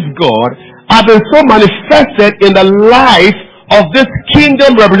of this God have been so manifested in the life of this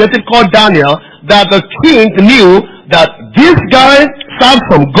kingdom representative called Daniel that the king knew that this guy serves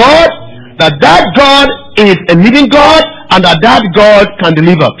from God, that God is a living God, and that God can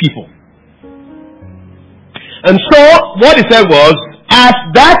deliver people. And so what he said was, as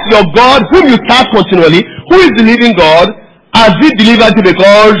that your God whom you serve continually, who is the living God, has he delivered you?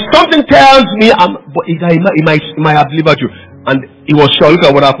 Because something tells me he might have delivered you. And he was sure. Look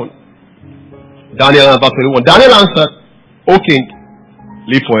at what happened. Daniel verse 21. Daniel answered, O king,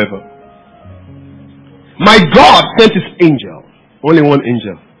 live forever. My God sent his angel. Only one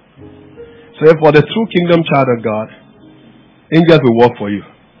angel. So for the true kingdom child of God, angels will work for you.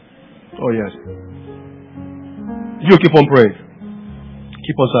 Oh yes. You keep on praying.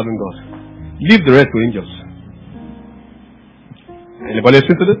 Keep on serving God. Leave the rest to angels. Anybody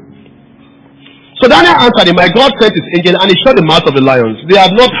listen to this? So Daniel answered him, my God sent his angel and he shut the mouth of the lions. They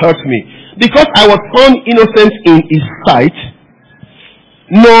have not hurt me, because I was found innocent in his sight,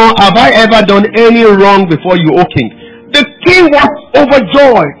 nor have I ever done any wrong before you, O king. The king was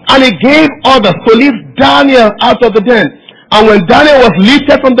overjoyed, and he gave orders to leave Daniel out of the den. And when Daniel was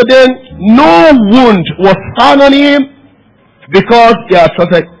lifted from the den, no wound was found on him, because he had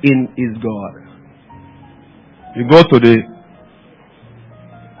trusted in his God. You go to the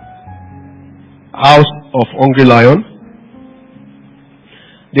house of hungry lion.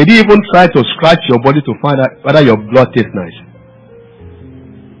 They didn't even try to scratch your body to find out whether your blood tastes nice.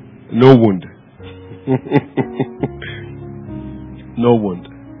 No wound. No wound.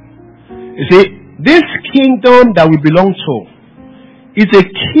 You see, this kingdom that we belong to is a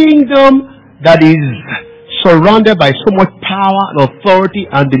kingdom that is surrounded by so much power and authority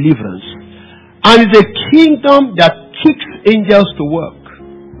and deliverance. And it's a kingdom that kicks angels to work.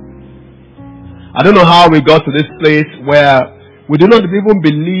 I don't know how we got to this place where we do not even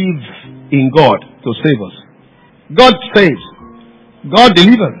believe in God to save us. God saves. God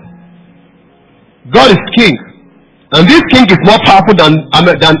delivers. God is king. And this king is more powerful than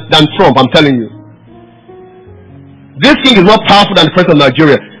Trump, I'm telling you. This king is more powerful than the president of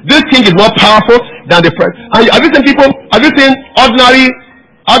Nigeria. This king is more powerful than the president. Have you seen ordinary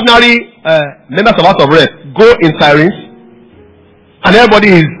members of House of Rep go in sirens and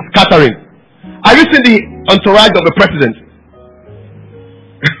everybody is scattering? Have you seen the entourage of the president?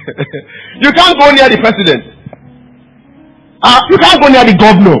 You can't go near the president. You can't go near the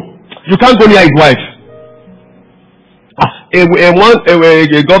governor. You can't go near his wife. A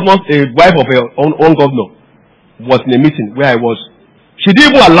wife of her own governor was in a meeting where I was. She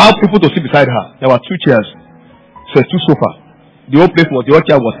didn't even allow people to sit beside her. There were 2 chairs. So 2 sofas. The whole place was, the whole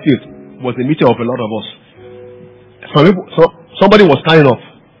chair was filled. It was a meeting of a lot of us. Somebody was standing up.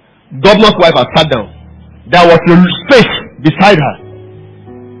 Governor's wife had sat down. There was a space beside her.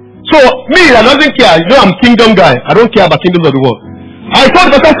 So me, I don't care. You know, I'm kingdom guy. I don't care about kingdoms of the world. I thought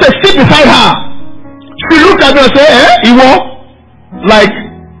the person said, sit beside her. She looked at me and said, Iwo, like,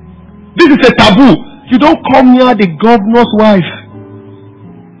 this is a taboo. You don't come near the governor's wife.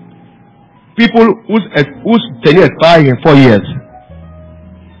 People whose tenure expires in 4 years.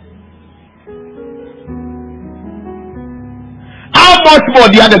 How much more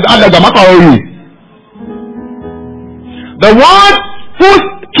the other the one whose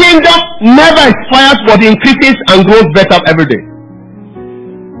kingdom never expires but increases and grows better every day.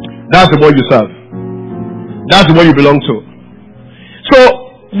 That's the one you serve. That's the one you belong to. So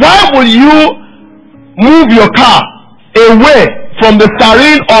why would you move your car away from the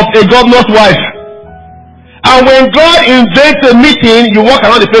siren of a governor's wife? And when God invades a meeting, you walk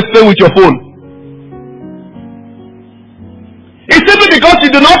around the place playing with your phone. It's simply because you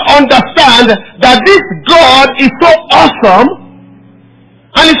do not understand that this God is so awesome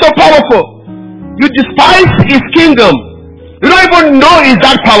and is so powerful. You despise his kingdom. You don't even know it's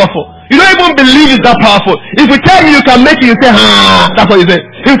that powerful. You don't even believe it's that powerful. If we tell you you can make it, you say, that's what you say.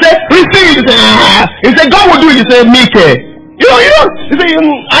 You say, receive it, you say, You say, God will do it, you say, make it. You know, you say,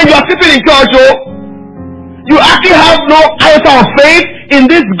 and you are sitting in church, you actually have no iota of faith in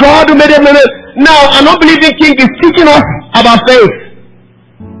this God who made it. Now, an unbelieving king is teaching us about faith.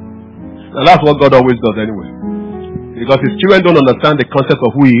 And that's what God always does anyway. Because his children don't understand the concept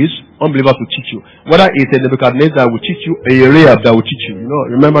of who he is, unbelievers will teach you. Whether it's a Nebuchadnezzar will teach you, a Rahab that will teach you. You know,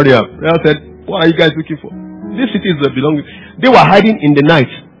 remember Rahab? Rahab said, what are you guys looking for? These cities belong. They were hiding in the night,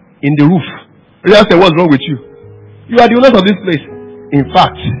 in the roof. Rahab said, what's wrong with you? You are the owners of this place. In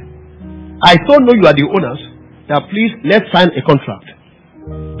fact, I so know you are the owners that please, let's sign a contract.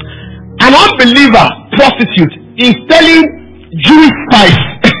 An unbeliever prostitute is telling Jewish spies,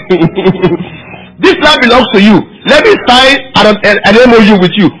 this land belongs to you. Let me sign an MOU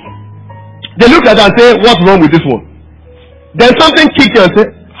with you. They look at it and say, what's wrong with this one? Then something kicks you and say,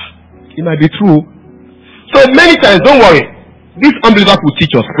 it might be true. So many times, don't worry. These unbelievers will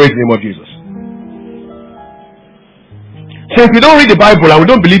teach us, praise the name of Jesus. So if we don't read the Bible and we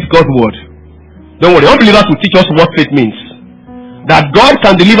don't believe God's word, don't worry. Unbelievers will teach us what faith means. That God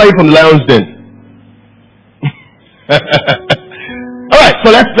can deliver you from the lion's den. Alright,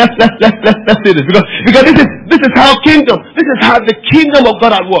 so let's say this because this is how the kingdom of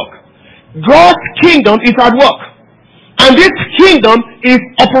God at work. God's kingdom is at work. And this kingdom is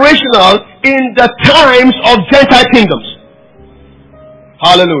operational in the times of Gentile kingdoms.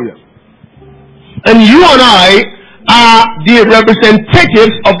 Hallelujah. And you and I are the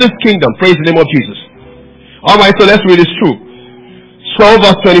representatives of this kingdom. Praise the name of Jesus. Alright, so let's read this through. So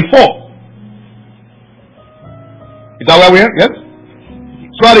verse 24. Is that where we are? Yes?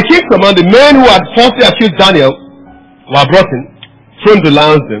 So at the king's command, the men who had falsely accused Daniel were brought in, thrown to the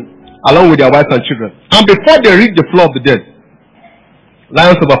lions den, along with their wives and children. And before they reached the floor of the dead,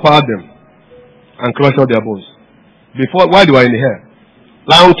 lions overpowered them and crushed out their bones. While they were in the air,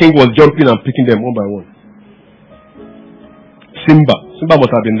 Lion King was jumping and picking them one by one. Simba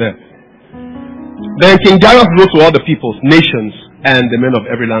must have been there. Then King Darius wrote to all the peoples, nations, and the men of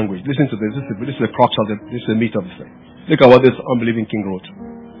every language. Listen to this. This is the crux of this is the meat of the thing. Look at what this unbelieving king wrote.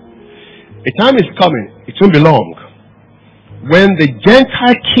 A time is coming, it won't be long, when the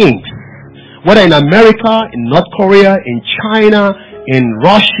Gentile kings, whether in America, in North Korea, in China, in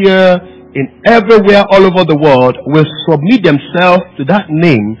Russia, in everywhere all over the world, will submit themselves to that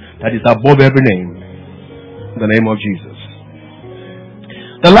name that is above every name, the name of Jesus.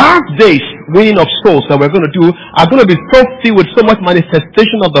 The last days winning of souls that we're going to do are going to be so filled with so much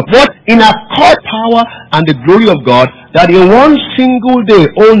manifestation of the word in accord power and the glory of God that in one single day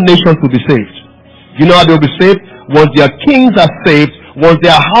all nations will be saved. You know how they'll be saved? Once their kings are saved, once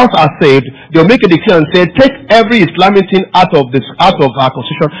their house are saved, they'll make a decree and say, take every Islamic thing out of our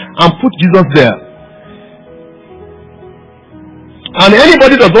constitution and put Jesus there. And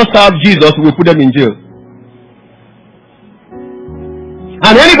anybody that does not serve Jesus, will put them in jail.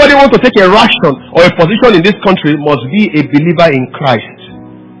 And anybody who wants to take a ration or a position in this country must be a believer in Christ.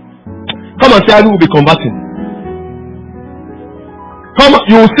 Come and say, I will be converting. Come,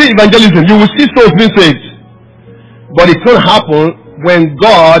 you will see evangelism. You will see souls being saved. But it won't happen when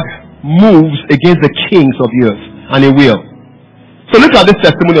God moves against the kings of the earth. And He will. So look at this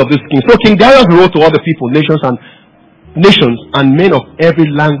testimony of this king. So King Darius wrote to all the people, nations and men of every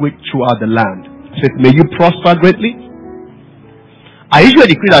language throughout the land. He said, may you prosper greatly. I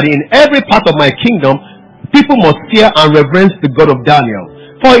usually decree that in every part of my kingdom, people must fear and reverence the God of Daniel.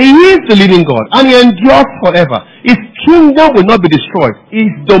 For He is the living God, and He endures forever. His kingdom will not be destroyed.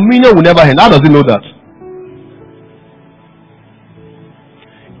 His dominion will never end. How does He know that?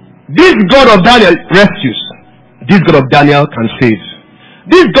 This God of Daniel rescues. This God of Daniel can save.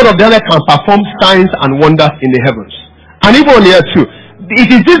 This God of Daniel can perform signs and wonders in the heavens. And even on the earth too. It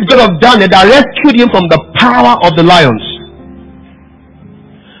is this God of Daniel that rescued him from the power of the lions.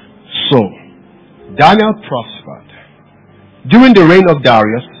 So, Daniel prospered during the reign of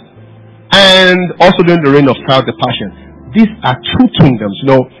Darius and also during the reign of Cyrus the Persian. These are two kingdoms. You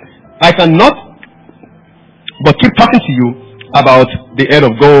know, I cannot but keep talking to you about the head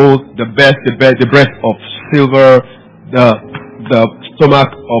of gold, the breast of silver, the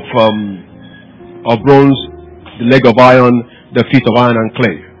stomach of bronze, the leg of iron, the feet of iron and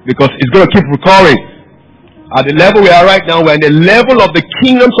clay. Because it's going to keep recurring. At the level we are right now, we're in the level of the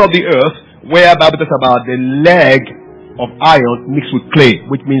kingdoms of the earth, where Bible talks about the leg of iron mixed with clay,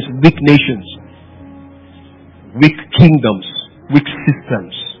 which means weak nations, weak kingdoms, weak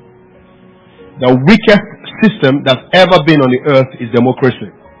systems. The weakest system that's ever been on the earth is democracy.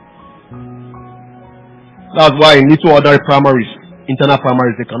 That's why in little ordinary primaries, internal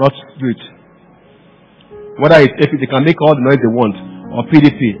primaries, they cannot do it. Whether it's AP, they can make all the noise they want, or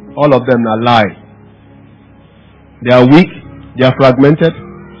PDP, all of them are lie. They are weak, they are fragmented,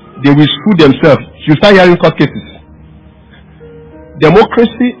 they will screw themselves. You start hearing court cases.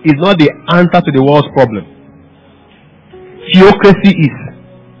 Democracy is not the answer to the world's problem. Theocracy is.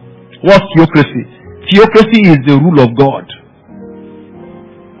 What's theocracy? Theocracy is the rule of God.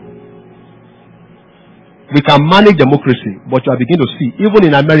 We can manage democracy, but you are beginning to see, even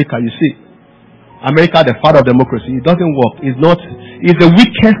in America, you see, America, the father of democracy, it doesn't work. It's not, it's the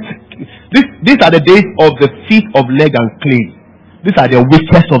weakest. These are the days of the feet of leg and clay. These are the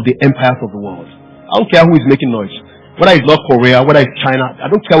weakest of the empires of the world. I don't care who is making noise. Whether it's North Korea, whether it's China,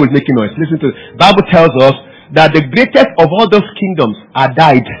 I don't care who is making noise. Listen to it. The Bible tells us that the greatest of all those kingdoms are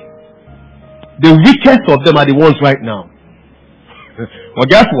died. The weakest of them are the ones right now. Well,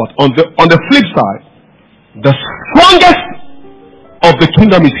 guess what? On the flip side, the strongest of the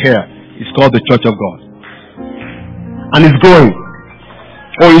kingdom is here. It's called the Church of God. And it's growing.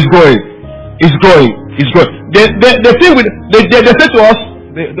 Oh, it's growing. It's growing. It's growing. The thing with they say to us,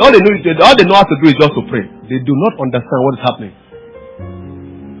 all they know how to do is just to pray. They do not understand what is happening.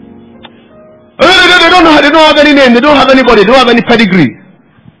 They don't have any name. They don't have anybody. They don't have any pedigree.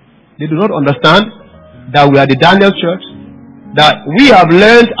 They do not understand that we are the Daniel church. That we have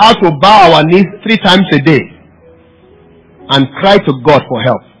learned how to bow our knees 3 times a day and cry to God for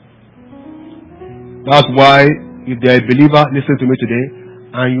help. That's why, if they are a believer, listen to me today,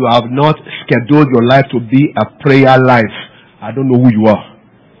 and you have not scheduled your life to be a prayer life, I don't know who you are.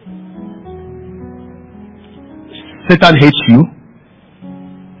 Satan hates you.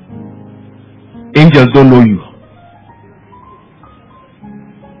 Angels don't know you.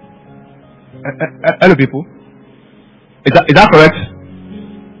 Hello, people. Is that correct?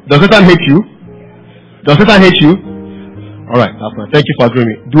 Does Satan hate you? Does Satan hate you? Alright, that's fine. Thank you for agreeing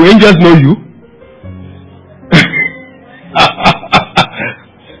with me. Do angels know you?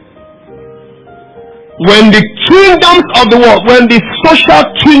 When the kingdoms of the world, when the social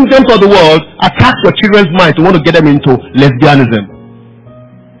kingdoms of the world attack your children's mind to want to get them into lesbianism,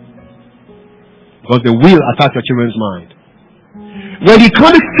 because they will attack your children's mind. When the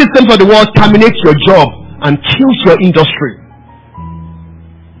economic systems of the world terminate your job and kills your industry.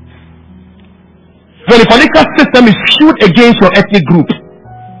 When the political system is skewed against your ethnic group.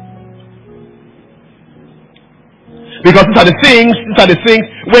 Because these are the things,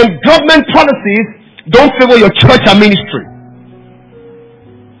 when government policies don't favor your church and ministry.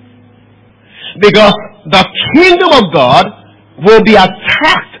 Because the kingdom of God will be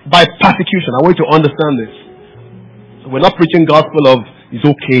attacked by persecution. I want you to understand this. We're not preaching gospel of it's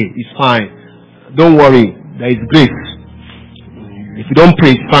okay, it's fine. Don't worry, there is grace. If you don't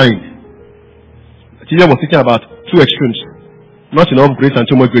pray, it's fine. The teacher was teaching about 2 extremes. Not enough grace and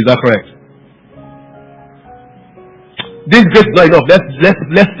too much grace, is that correct? This grace is not enough.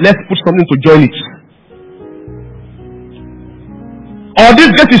 Let's put something to join it. Or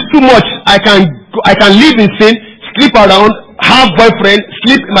this grace is too much. I can live in sin, sleep around, have boyfriend,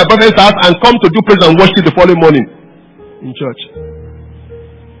 sleep in my boyfriend's house, and come to do praise and worship the following morning in church.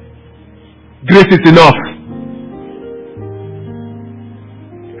 Grace is enough.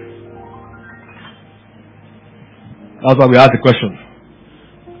 That's why we ask the question.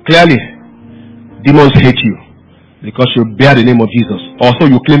 Clearly, demons hate you because you bear the name of Jesus. Also,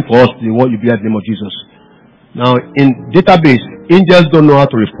 you claim for us the word you bear the name of Jesus. Now, in database, angels don't know how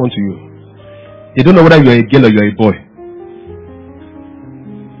to respond to you. They don't know whether you are a girl or you are a boy.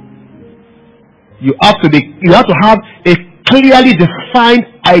 You have to have a clearly defined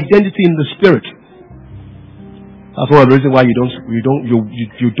identity in the spirit. That's one of the reasons why you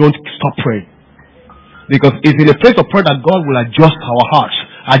don't stop praying. Because it's in a place of prayer that God will adjust our hearts,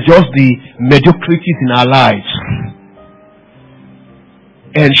 adjust the mediocrities in our lives,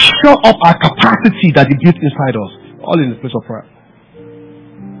 and show up our capacity that He built inside us. All in the place of prayer.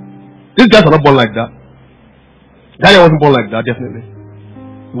 These guys are not born like that. Daniel wasn't born like that, definitely.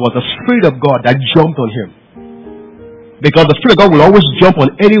 It was the Spirit of God that jumped on him. Because the Spirit of God will always jump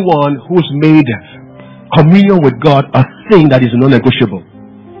on anyone who's made communion with God a thing that is non-negotiable.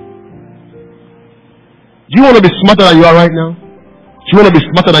 Do you want to be smarter than you are right now? Do you want to be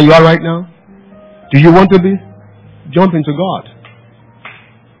smarter than you are right now? Do you want to be? Jump into God.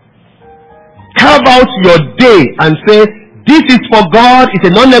 Carve out your day and say, this is for God, it's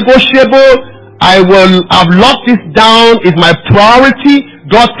a non-negotiable. I've locked this down, it's my priority.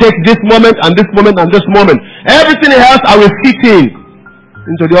 God takes this moment and this moment and this moment. Everything else I will fit in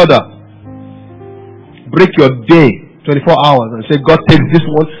into the other. Break your day 24 hours and say, God takes this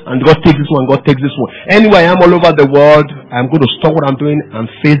one, and God takes this one, God takes this one. Anyway, I am all over the world. I'm going to stop what I'm doing and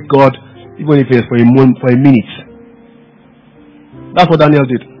face God, even if it's for a minute. That's what Daniel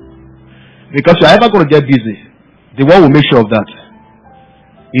did. Because you're ever going to get busy, the one will make sure of that.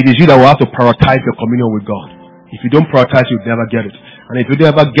 It is you that will have to prioritize your communion with God. If you don't prioritize, you'll never get it. And if you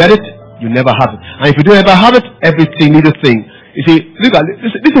don't ever get it, you never have it. And if you don't ever have it, everything needs a thing. You see, look at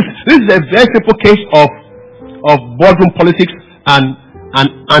this is a very simple case of boardroom politics and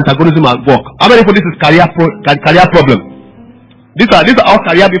antagonism at work. How many people this is career problem? These are all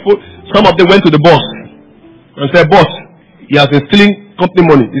career people. Some of them went to the boss and said, "Boss, he has been stealing company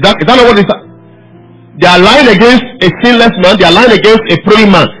money." Is that not what it is? They are lying against a sinless man. They are lying against a praying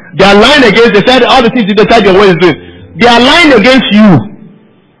man. They are lying against. They said all the things you decide your way is doing. They are lying against you.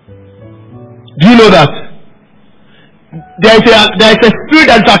 Do you know that? There is a spirit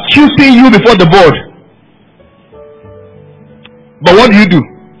that is accusing you before the board. But what do?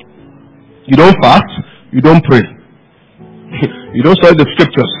 You don't fast. You don't pray. You don't study the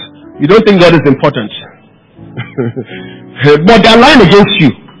scriptures. You don't think God is important. But they are lying against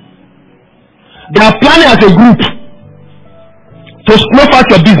you. They are planning as a group to snuff out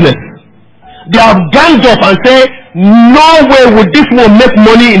your business. They have ganged up and say, no way would this one make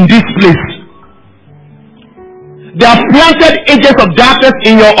money in this place. They have planted agents of darkness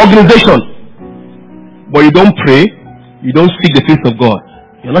in your organization. But you don't pray. You don't seek the face of God.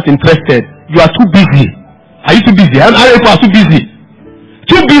 You're not interested. You are too busy. Are you too busy? How many people are too busy?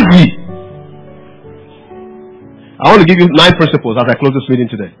 Too busy. I want to give you 9 principles as I close this meeting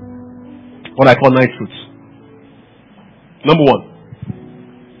today. What I call 9 truths. Number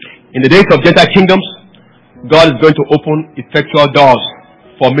 1. In the days of Gentile kingdoms, God is going to open effectual doors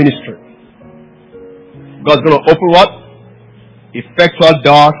for ministry. God's going to open what? Effectual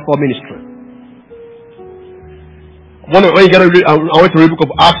doors for ministry. I want to read the book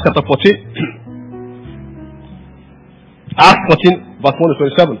of Acts chapter 14. Acts 14 verse 1 to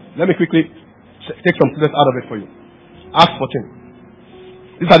 27. Let me quickly take some students out of it for you. Acts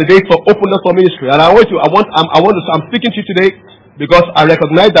 14. These are the days for openness for ministry. And I'm speaking to you today because I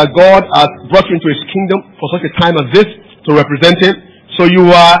recognize that God has brought you into His kingdom for such a time as this to represent Him. So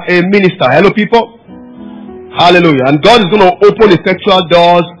you are a minister. Hello, people. Hallelujah. And God is going to open effectual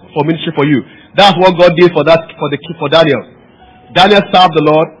doors for ministry for you. That's what God did for Daniel. Daniel served the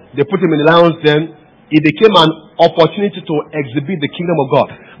Lord. They put him in the lion's den. It became an opportunity to exhibit the kingdom of God.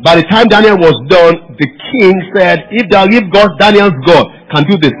 By the time Daniel was done, the king said, if Daniel's God can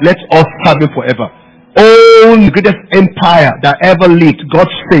do this, let us serve him forever. Oh, the greatest empire that ever lived,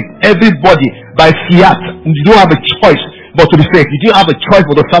 God's sake, everybody by fiat, you don't have a choice but to be saved. You didn't have a choice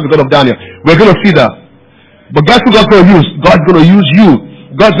but to serve the God of Daniel. We're going to see that. But guess who God's going to use? God's going to use you.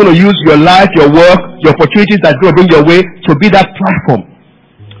 God's going to use your life, your work, your opportunities that's going to bring your way to be that platform.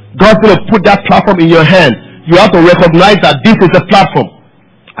 God's going to put that platform in your hand. You have to recognize that this is a platform.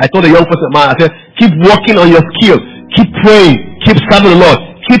 I told a young person, I said, keep working on your skill. Keep praying. Keep serving the Lord.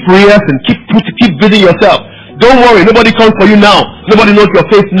 Keep rehearsing. Keep building yourself. Don't worry. Nobody comes for you now. Nobody knows your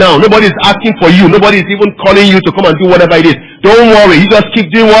face now. Nobody is asking for you. Nobody is even calling you to come and do whatever it is. Don't worry. You just keep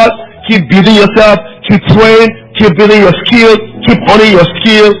doing what? Keep building yourself. Keep praying. Keep building your skill. Keep honing your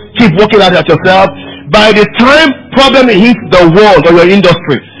skill. Keep working at yourself. By the time problem hits the world or your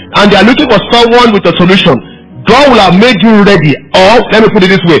industry, and they are looking for someone with a solution, God will have made you ready. Or, let me put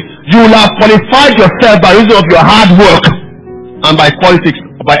it this way, you will have qualified yourself by reason of your hard work and by politics,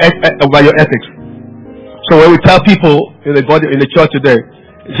 by your ethics. So when we tell people in the church today,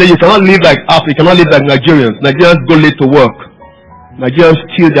 say you cannot live like Africa, you cannot live like Nigerians. Nigerians go late to work. Nigerians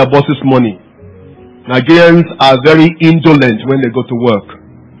steal their boss's money. Nigerians are very indolent when they go to work.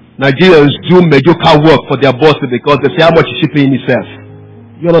 Nigerians do mediocre work for their bosses because they say, how much is she paying himself?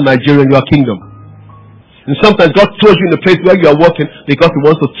 You're not Nigerian, you are kingdom. And sometimes God throws you in the place where you are working because He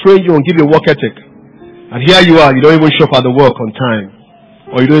wants to train you and give you a work ethic. And here you are, you don't even show up at the work on time.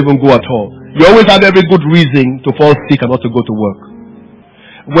 Or you don't even go at all. You always have every good reason to fall sick and not to go to work.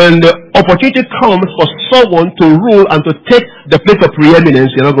 When the opportunity comes for someone to rule and to take the place of preeminence,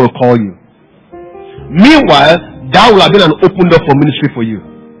 they're not going to call you. Meanwhile, that will have been an open door for ministry for you.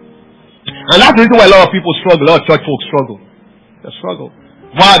 And that's the reason why a lot of people struggle, a lot of church folks struggle. They struggle.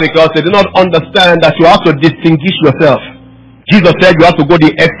 Why? Because they do not understand that you have to distinguish yourself. Jesus said you have to go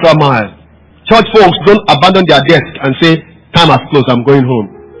the extra mile. Church folks don't abandon their desk and say, time has closed, I'm going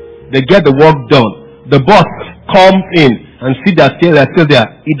home. They get the work done. The boss comes in and see that they're still there.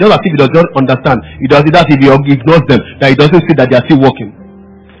 It does as if he does not understand. It does it as if he ignores them, that he doesn't see that they are still working.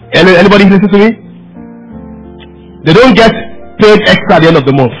 Anybody listen to me? They don't get paid extra at the end of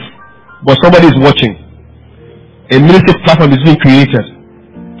the month, but somebody is watching. A ministry platform is being created.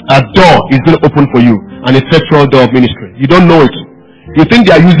 A door is being opened for you. An effectual door of ministry. You don't know it. You think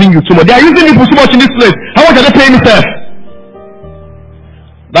they are using you too much. They are using people too much in this place. How much are they paying themselves?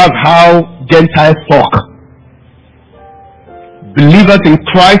 That's how Gentiles talk. Believers in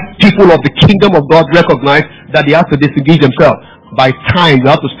Christ, people of the kingdom of God, recognize that they have to disengage themselves. By time, you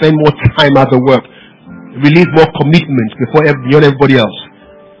have to spend more time at the work. Release more commitments beyond everybody else.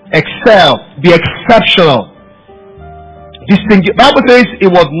 Excel. Be exceptional. The Bible says it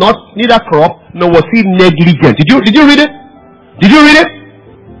was not neither corrupt nor was he negligent. Did you read it? Did you read it?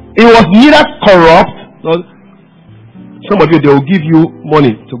 It was neither corrupt. Some of you, they will give you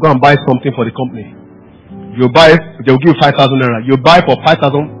money to go and buy something for the company. You buy, they will give you 5,000 naira. You buy for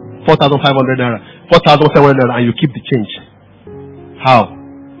 4,500 naira, 4,700 naira, and you keep the change. How?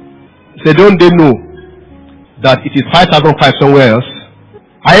 So don't they know that it is 5,500 somewhere else?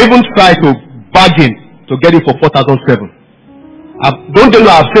 I even try to bargain to get it for 4,700. Don't they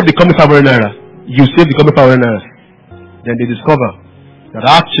know I've saved the company 500 naira? You save the company 500 naira. Then they discover that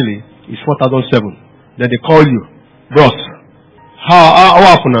actually it's 4,700. Then they call you, boss. How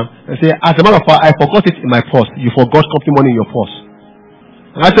often? I say, as a matter of fact, I forgot it in my purse. You forgot company money in your purse.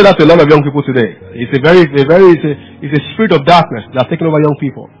 And I say that to a lot of young people today. It's a spirit of darkness that's taking over young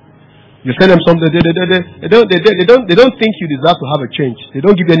people. You send them something, they don't think you deserve to have a change. They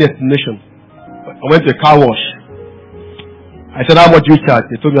don't give you any explanation. I went to a car wash. I said, how much do you charge?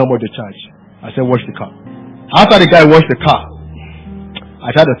 They told me how much they charge. I said, wash the car. After the guy washed the car,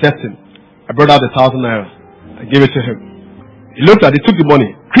 I tried to test him. I brought out the 1,000 naira. I gave it to him. He looked at it, took the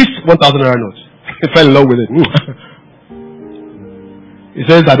money, crisp 1,000 naira note. He fell in love with it. He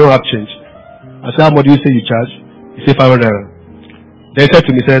says, I don't have change. I said, how much do you say you charge? He said, 500 naira. Then he said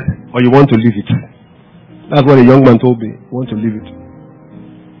to me, or you want to leave it? That's what a young man told me. I want to leave it.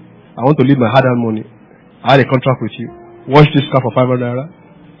 I want to leave my hard-earned money. I had a contract with you. Wash this car for 500 naira.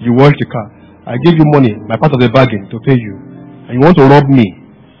 You wash the car. I gave you money by part of the bargain to pay you. And you want to rob me.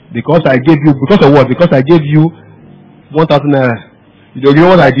 Because I gave you, because of what? Because I gave you 1,000 naira. You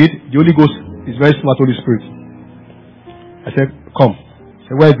know what I did? The Holy Ghost is very smart, Holy Spirit. I said, come. I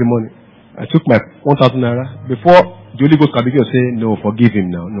said, where is the money? I took my 1,000 naira. Before the Holy Ghost can begin to say, no, forgive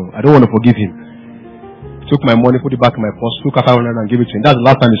him now. No, I don't want to forgive him. I took my money, put it back in my purse, took 500 naira and gave it to him. That's the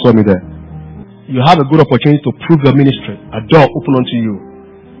last time you saw me there. You have a good opportunity to prove your ministry. A door open unto you.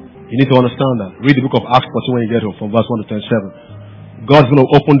 You need to understand that. Read the book of Acts 14 when you get home, from verse 1 to 27. God's going to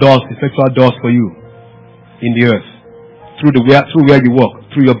open doors, effectual doors for you in the earth. Through where you work,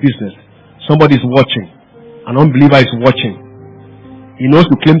 through your business. Somebody is watching. An unbeliever is watching. He knows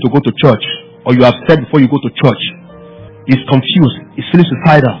you claim to go to church, or you have said before you go to church. He's confused. He's feeling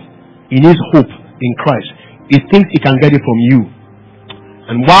suicidal. He needs hope in Christ. He thinks he can get it from you.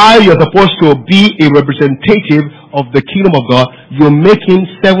 And while you're supposed to be a representative of the kingdom of God, you're making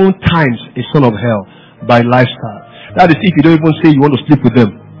 7 times a son of hell by lifestyle. That is if you don't even say you want to sleep with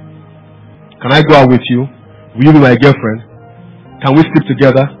them. Can I go out with you? Will you be my girlfriend? Can we sleep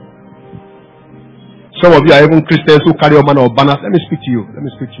together? Some of you are even Christians who carry a banner or banners. Let me speak to you.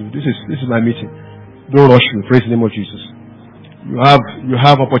 This is my meeting. Don't rush me. Praise the name of Jesus. You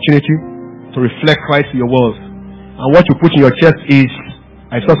have opportunity to reflect Christ in your world. And what you put in your chest is,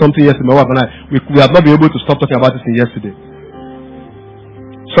 I saw something yesterday, my wife and I, we have not been able to stop talking about this thing yesterday.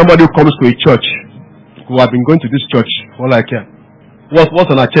 Somebody who comes to a church, who have been going to this church, all I care.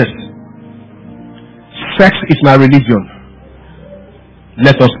 What's on our chest? Sex is my religion.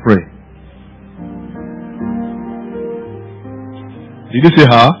 Let us pray. Did you say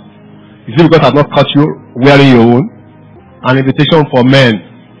her? Is it because I have not caught you wearing your own? An invitation for men.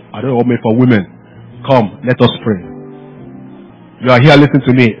 I don't know what meant for women. Come, let us pray. You are here listening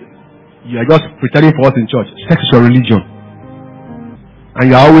to me. You are just pretending for us in church. Sex is your religion. And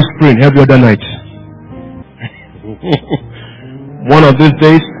you are always praying every other night. One of these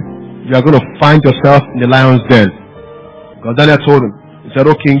days, you are going to find yourself in the lion's den. Because Daniel told him, he said,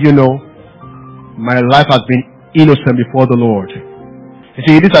 "Oh King, you know, my life has been innocent before the Lord." You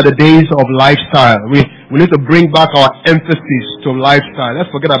see, these are the days of lifestyle. We need to bring back our emphasis to lifestyle.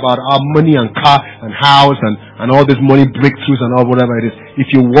 Let's forget about our money and car and house and all these money breakthroughs and all whatever it is. If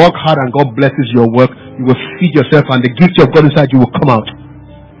you work hard and God blesses your work, you will feed yourself and the gift of God inside you will come out.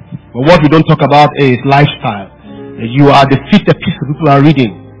 But what we don't talk about is lifestyle. You are the fifth epistle people are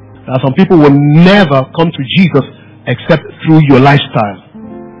reading. That some people will never come to Jesus except through your lifestyle.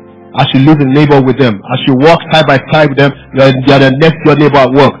 As you live in neighbor with them, as you walk side by side with them, you are the next to your neighbor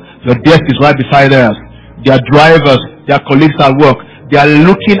at work. Your desk is right beside theirs. Their drivers, their colleagues at work, they are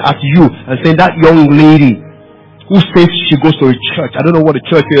looking at you and saying, that young lady who says she goes to a church. I don't know what a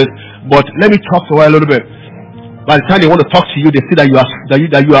church is, but let me talk to her a little bit. By the time they want to talk to you, they see that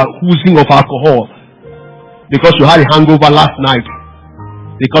you are oozing of alcohol because you had a hangover last night.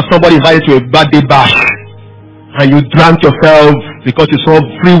 Because somebody invited you to a birthday bash and you drank yourself because you saw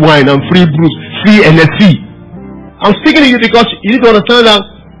free wine and free booze, free NSC. I'm speaking to you because you need to understand that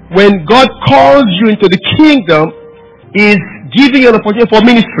when God calls you into the kingdom, He is giving you an opportunity for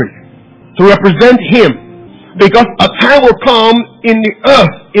ministry to represent Him. Because a time will come in the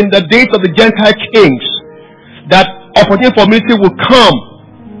earth, in the days of the Gentile kings, that opportunity for ministry will come.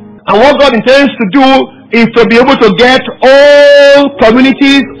 And what God intends to do is to be able to get all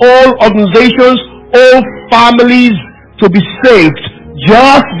communities, all organizations, all families to be saved,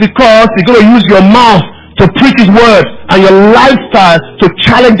 just because He's going to use your mouth to preach His word and your lifestyle to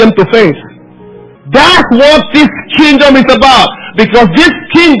challenge them to faith. That's what this kingdom is about. Because this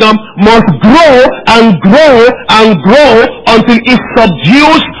kingdom must grow and grow and grow until it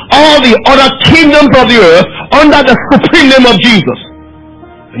subdues all the other kingdoms of the earth under the supreme name of Jesus.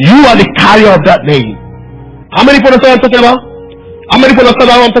 You are the carrier of that name. How many people understand what I'm talking about? How many people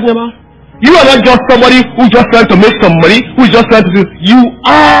understand what I'm talking about? You are not just somebody who's just trying to make some money, who's just trying to do. You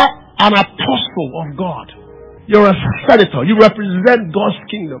are an apostle of God. You're a senator. You represent God's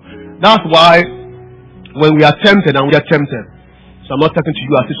kingdom. That's why when we are tempted, and we are tempted, so I'm not talking to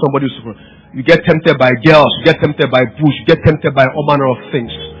you as if somebody who's, you get tempted by girls, you get tempted by bush, you get tempted by all manner of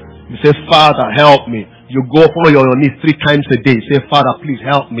things. You say, Father, help me. You go follow your knees 3 times a day. Say, Father, please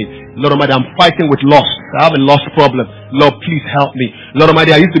help me. Lord Almighty, I'm fighting with lust. I have a lust problem. Lord, please help me. Lord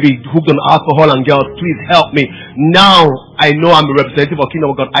Almighty, I used to be hooked on alcohol and girls. Please help me. Now I know I'm a representative of the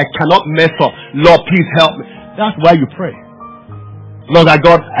kingdom of God. I cannot mess up. Lord, please help me. That's why you pray. Lord, I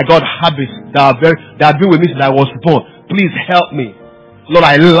got habits that have been with me since I was born. Please help me. Lord,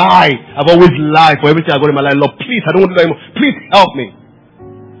 I lie. I've always lied for everything I got in my life. Lord, please, I don't want to do that anymore. Please help me.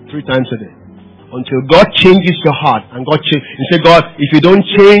 3 times a day. Until God changes your heart. And God changes. You say, God, if you don't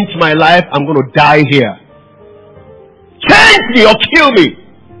change my life, I'm going to die here. Change me or kill me.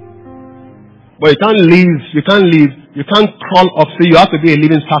 But you can't crawl up. So you have to be a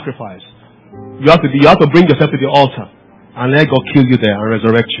living sacrifice. You have to bring yourself to the altar and let God kill you there and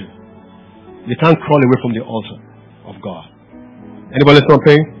resurrect you. You can't crawl away from the altar of God. Anybody listen what I'm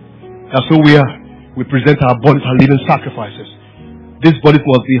saying? That's who we are. We present our bodies as living sacrifices. These bodies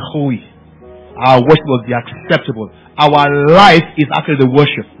must be holy. Our worship must be acceptable. Our life is actually the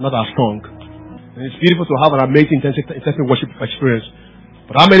worship, not our song. And it's beautiful to have an amazing intensive worship experience.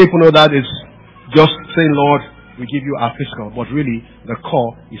 But how many people know that is just saying, Lord, we give you our physical, but really the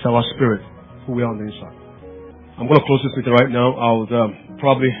core is our spirit, who we are on the inside. I'm going to close this meeting right now. I'll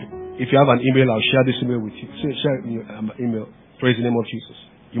probably, if you have an email, I'll share this email with you. Share an email. Praise the name of Jesus.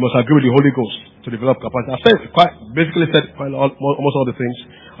 You must agree with the Holy Ghost to develop capacity. I basically said almost all the things.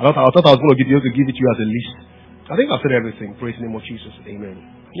 I thought I was going to give it to you as a list. I think I've said everything. Praise the name of Jesus. Amen.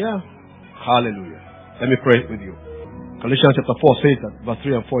 Yeah. Hallelujah. Let me pray with you. Galatians chapter 4 says that, verse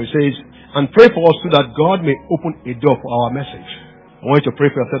 3 and 4, it says, and pray for us so that God may open a door for our message. I want you to pray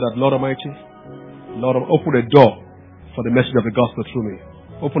for yourself that, Lord Almighty, Lord, open a door for the message of the gospel through me.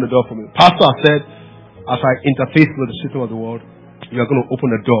 Open the door for me. Pastor has said, as I interface with the system of the world, you are going to open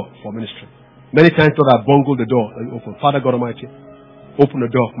a door for ministry. Many times, Lord, I bungle the door and you open. Father God Almighty, open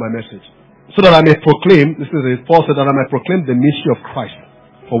the door for my message. So that I may proclaim, this is it, Paul said that I may proclaim the mystery of Christ,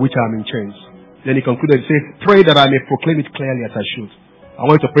 for which I am in chains. Then he concluded, he says, pray that I may proclaim it clearly as I should. I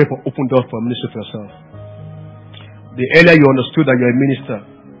want you to pray for open doors for ministry for yourself. The earlier you understood that you're a minister,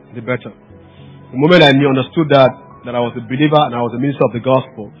 the better. The moment I understood that I was a believer and I was a minister of the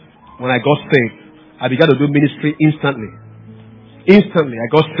gospel, when I got saved, I began to do ministry instantly. Instantly, I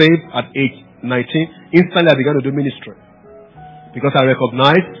got saved at age 19. Instantly, I began to do ministry. Because I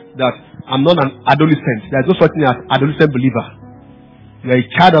recognized that I'm not an adolescent. There's no such thing as adolescent believer. You're a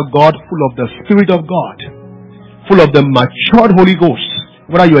child of God, full of the Spirit of God, full of the matured Holy Ghost.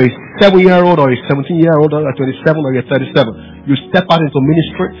 Whether you're a 7-year-old or a 17-year-old or a 27 or you're 37, you step out into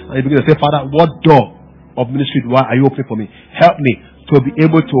ministry and you begin to say, Father, what door of ministry are you opening for me? Help me to be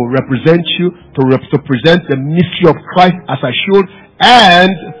able to represent you, to present the mystery of Christ as I should,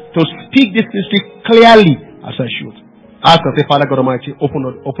 and to speak this mystery clearly as I should. Ask and say, Father God Almighty, open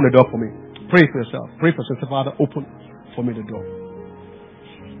the door for me. Pray for yourself. Pray for yourself. Father, open for me the door.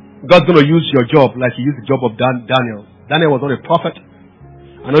 God's going to use your job like He used the job of Daniel. Daniel was not a prophet.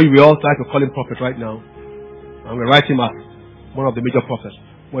 I know we all try to call him prophet right now, and we write him as one of the major prophets.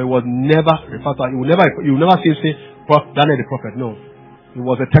 But he was never referred to. You will never see him say, Daniel the prophet. No. He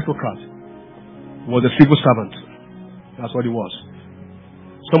was a technocrat. He was a civil servant. That's what he was.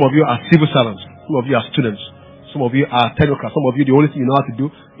 Some of you are civil servants. Some of you are students. Some of you are technocrats. Some of you, the only thing you know how to do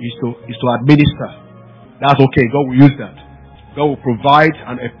is to administer. That's okay. God will use that. God will provide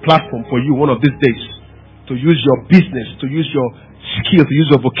a platform for you one of these days to use your business, to use your skill, to use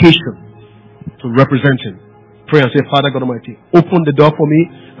your vocation to represent Him. Pray and say, Father God Almighty, open the door for me,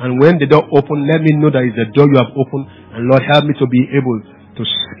 and when the door opens, let me know that it's the door you have opened, and Lord, help me to be able to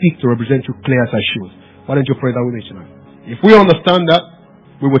speak, to represent you clear as I should. Why don't you pray that with me tonight? If we understand that,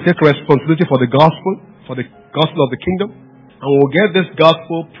 we will take responsibility for the gospel of the kingdom, and we will get this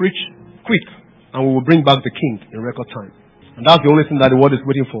gospel preached quick, and we will bring back the King in record time. And that's the only thing that the world is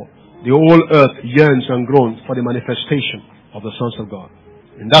waiting for. The whole earth yearns and groans for the manifestation of the sons of God.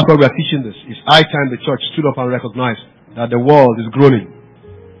 And that's why we are teaching this. It's high time the church stood up and recognized that the world is groaning.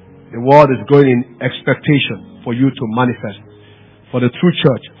 The world is growing in expectation for you to manifest. For the true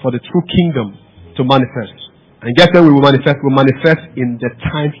church, for the true kingdom to manifest. And guess when we will manifest? We will manifest in the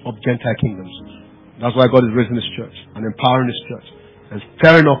times of Gentile kingdoms. That's why God is raising His church and empowering His church and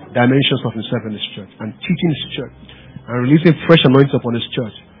stirring up dimensions of Himself in His church and teaching His church and releasing fresh anointing upon His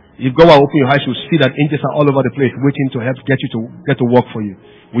church. If God will open your eyes, you'll see that angels are all over the place waiting to help get to work for you.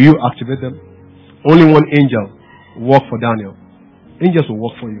 Will you activate them? Only one angel worked for Daniel. Angels will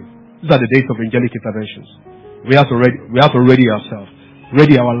work for you. These are the days of angelic interventions. We have to ready ourselves.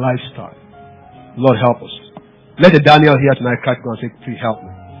 Ready our lifestyle. Lord, help us. Let the Daniel here tonight cry to God and say, please help me.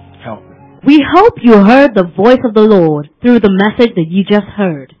 Help me. We hope you heard the voice of the Lord through the message that you just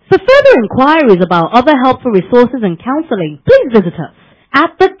heard. For further inquiries about other helpful resources and counseling, please visit us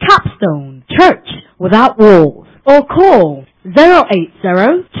at the Capstone Church Without Walls or call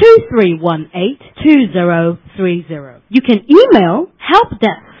 080-2318-2030. You can email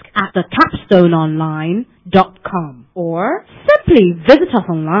helpdesk@thecapstoneonline.com or simply visit us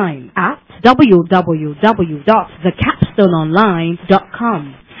online at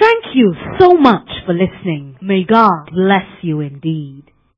www.thecapstoneonline.com. Thank you so much for listening. May God bless you indeed.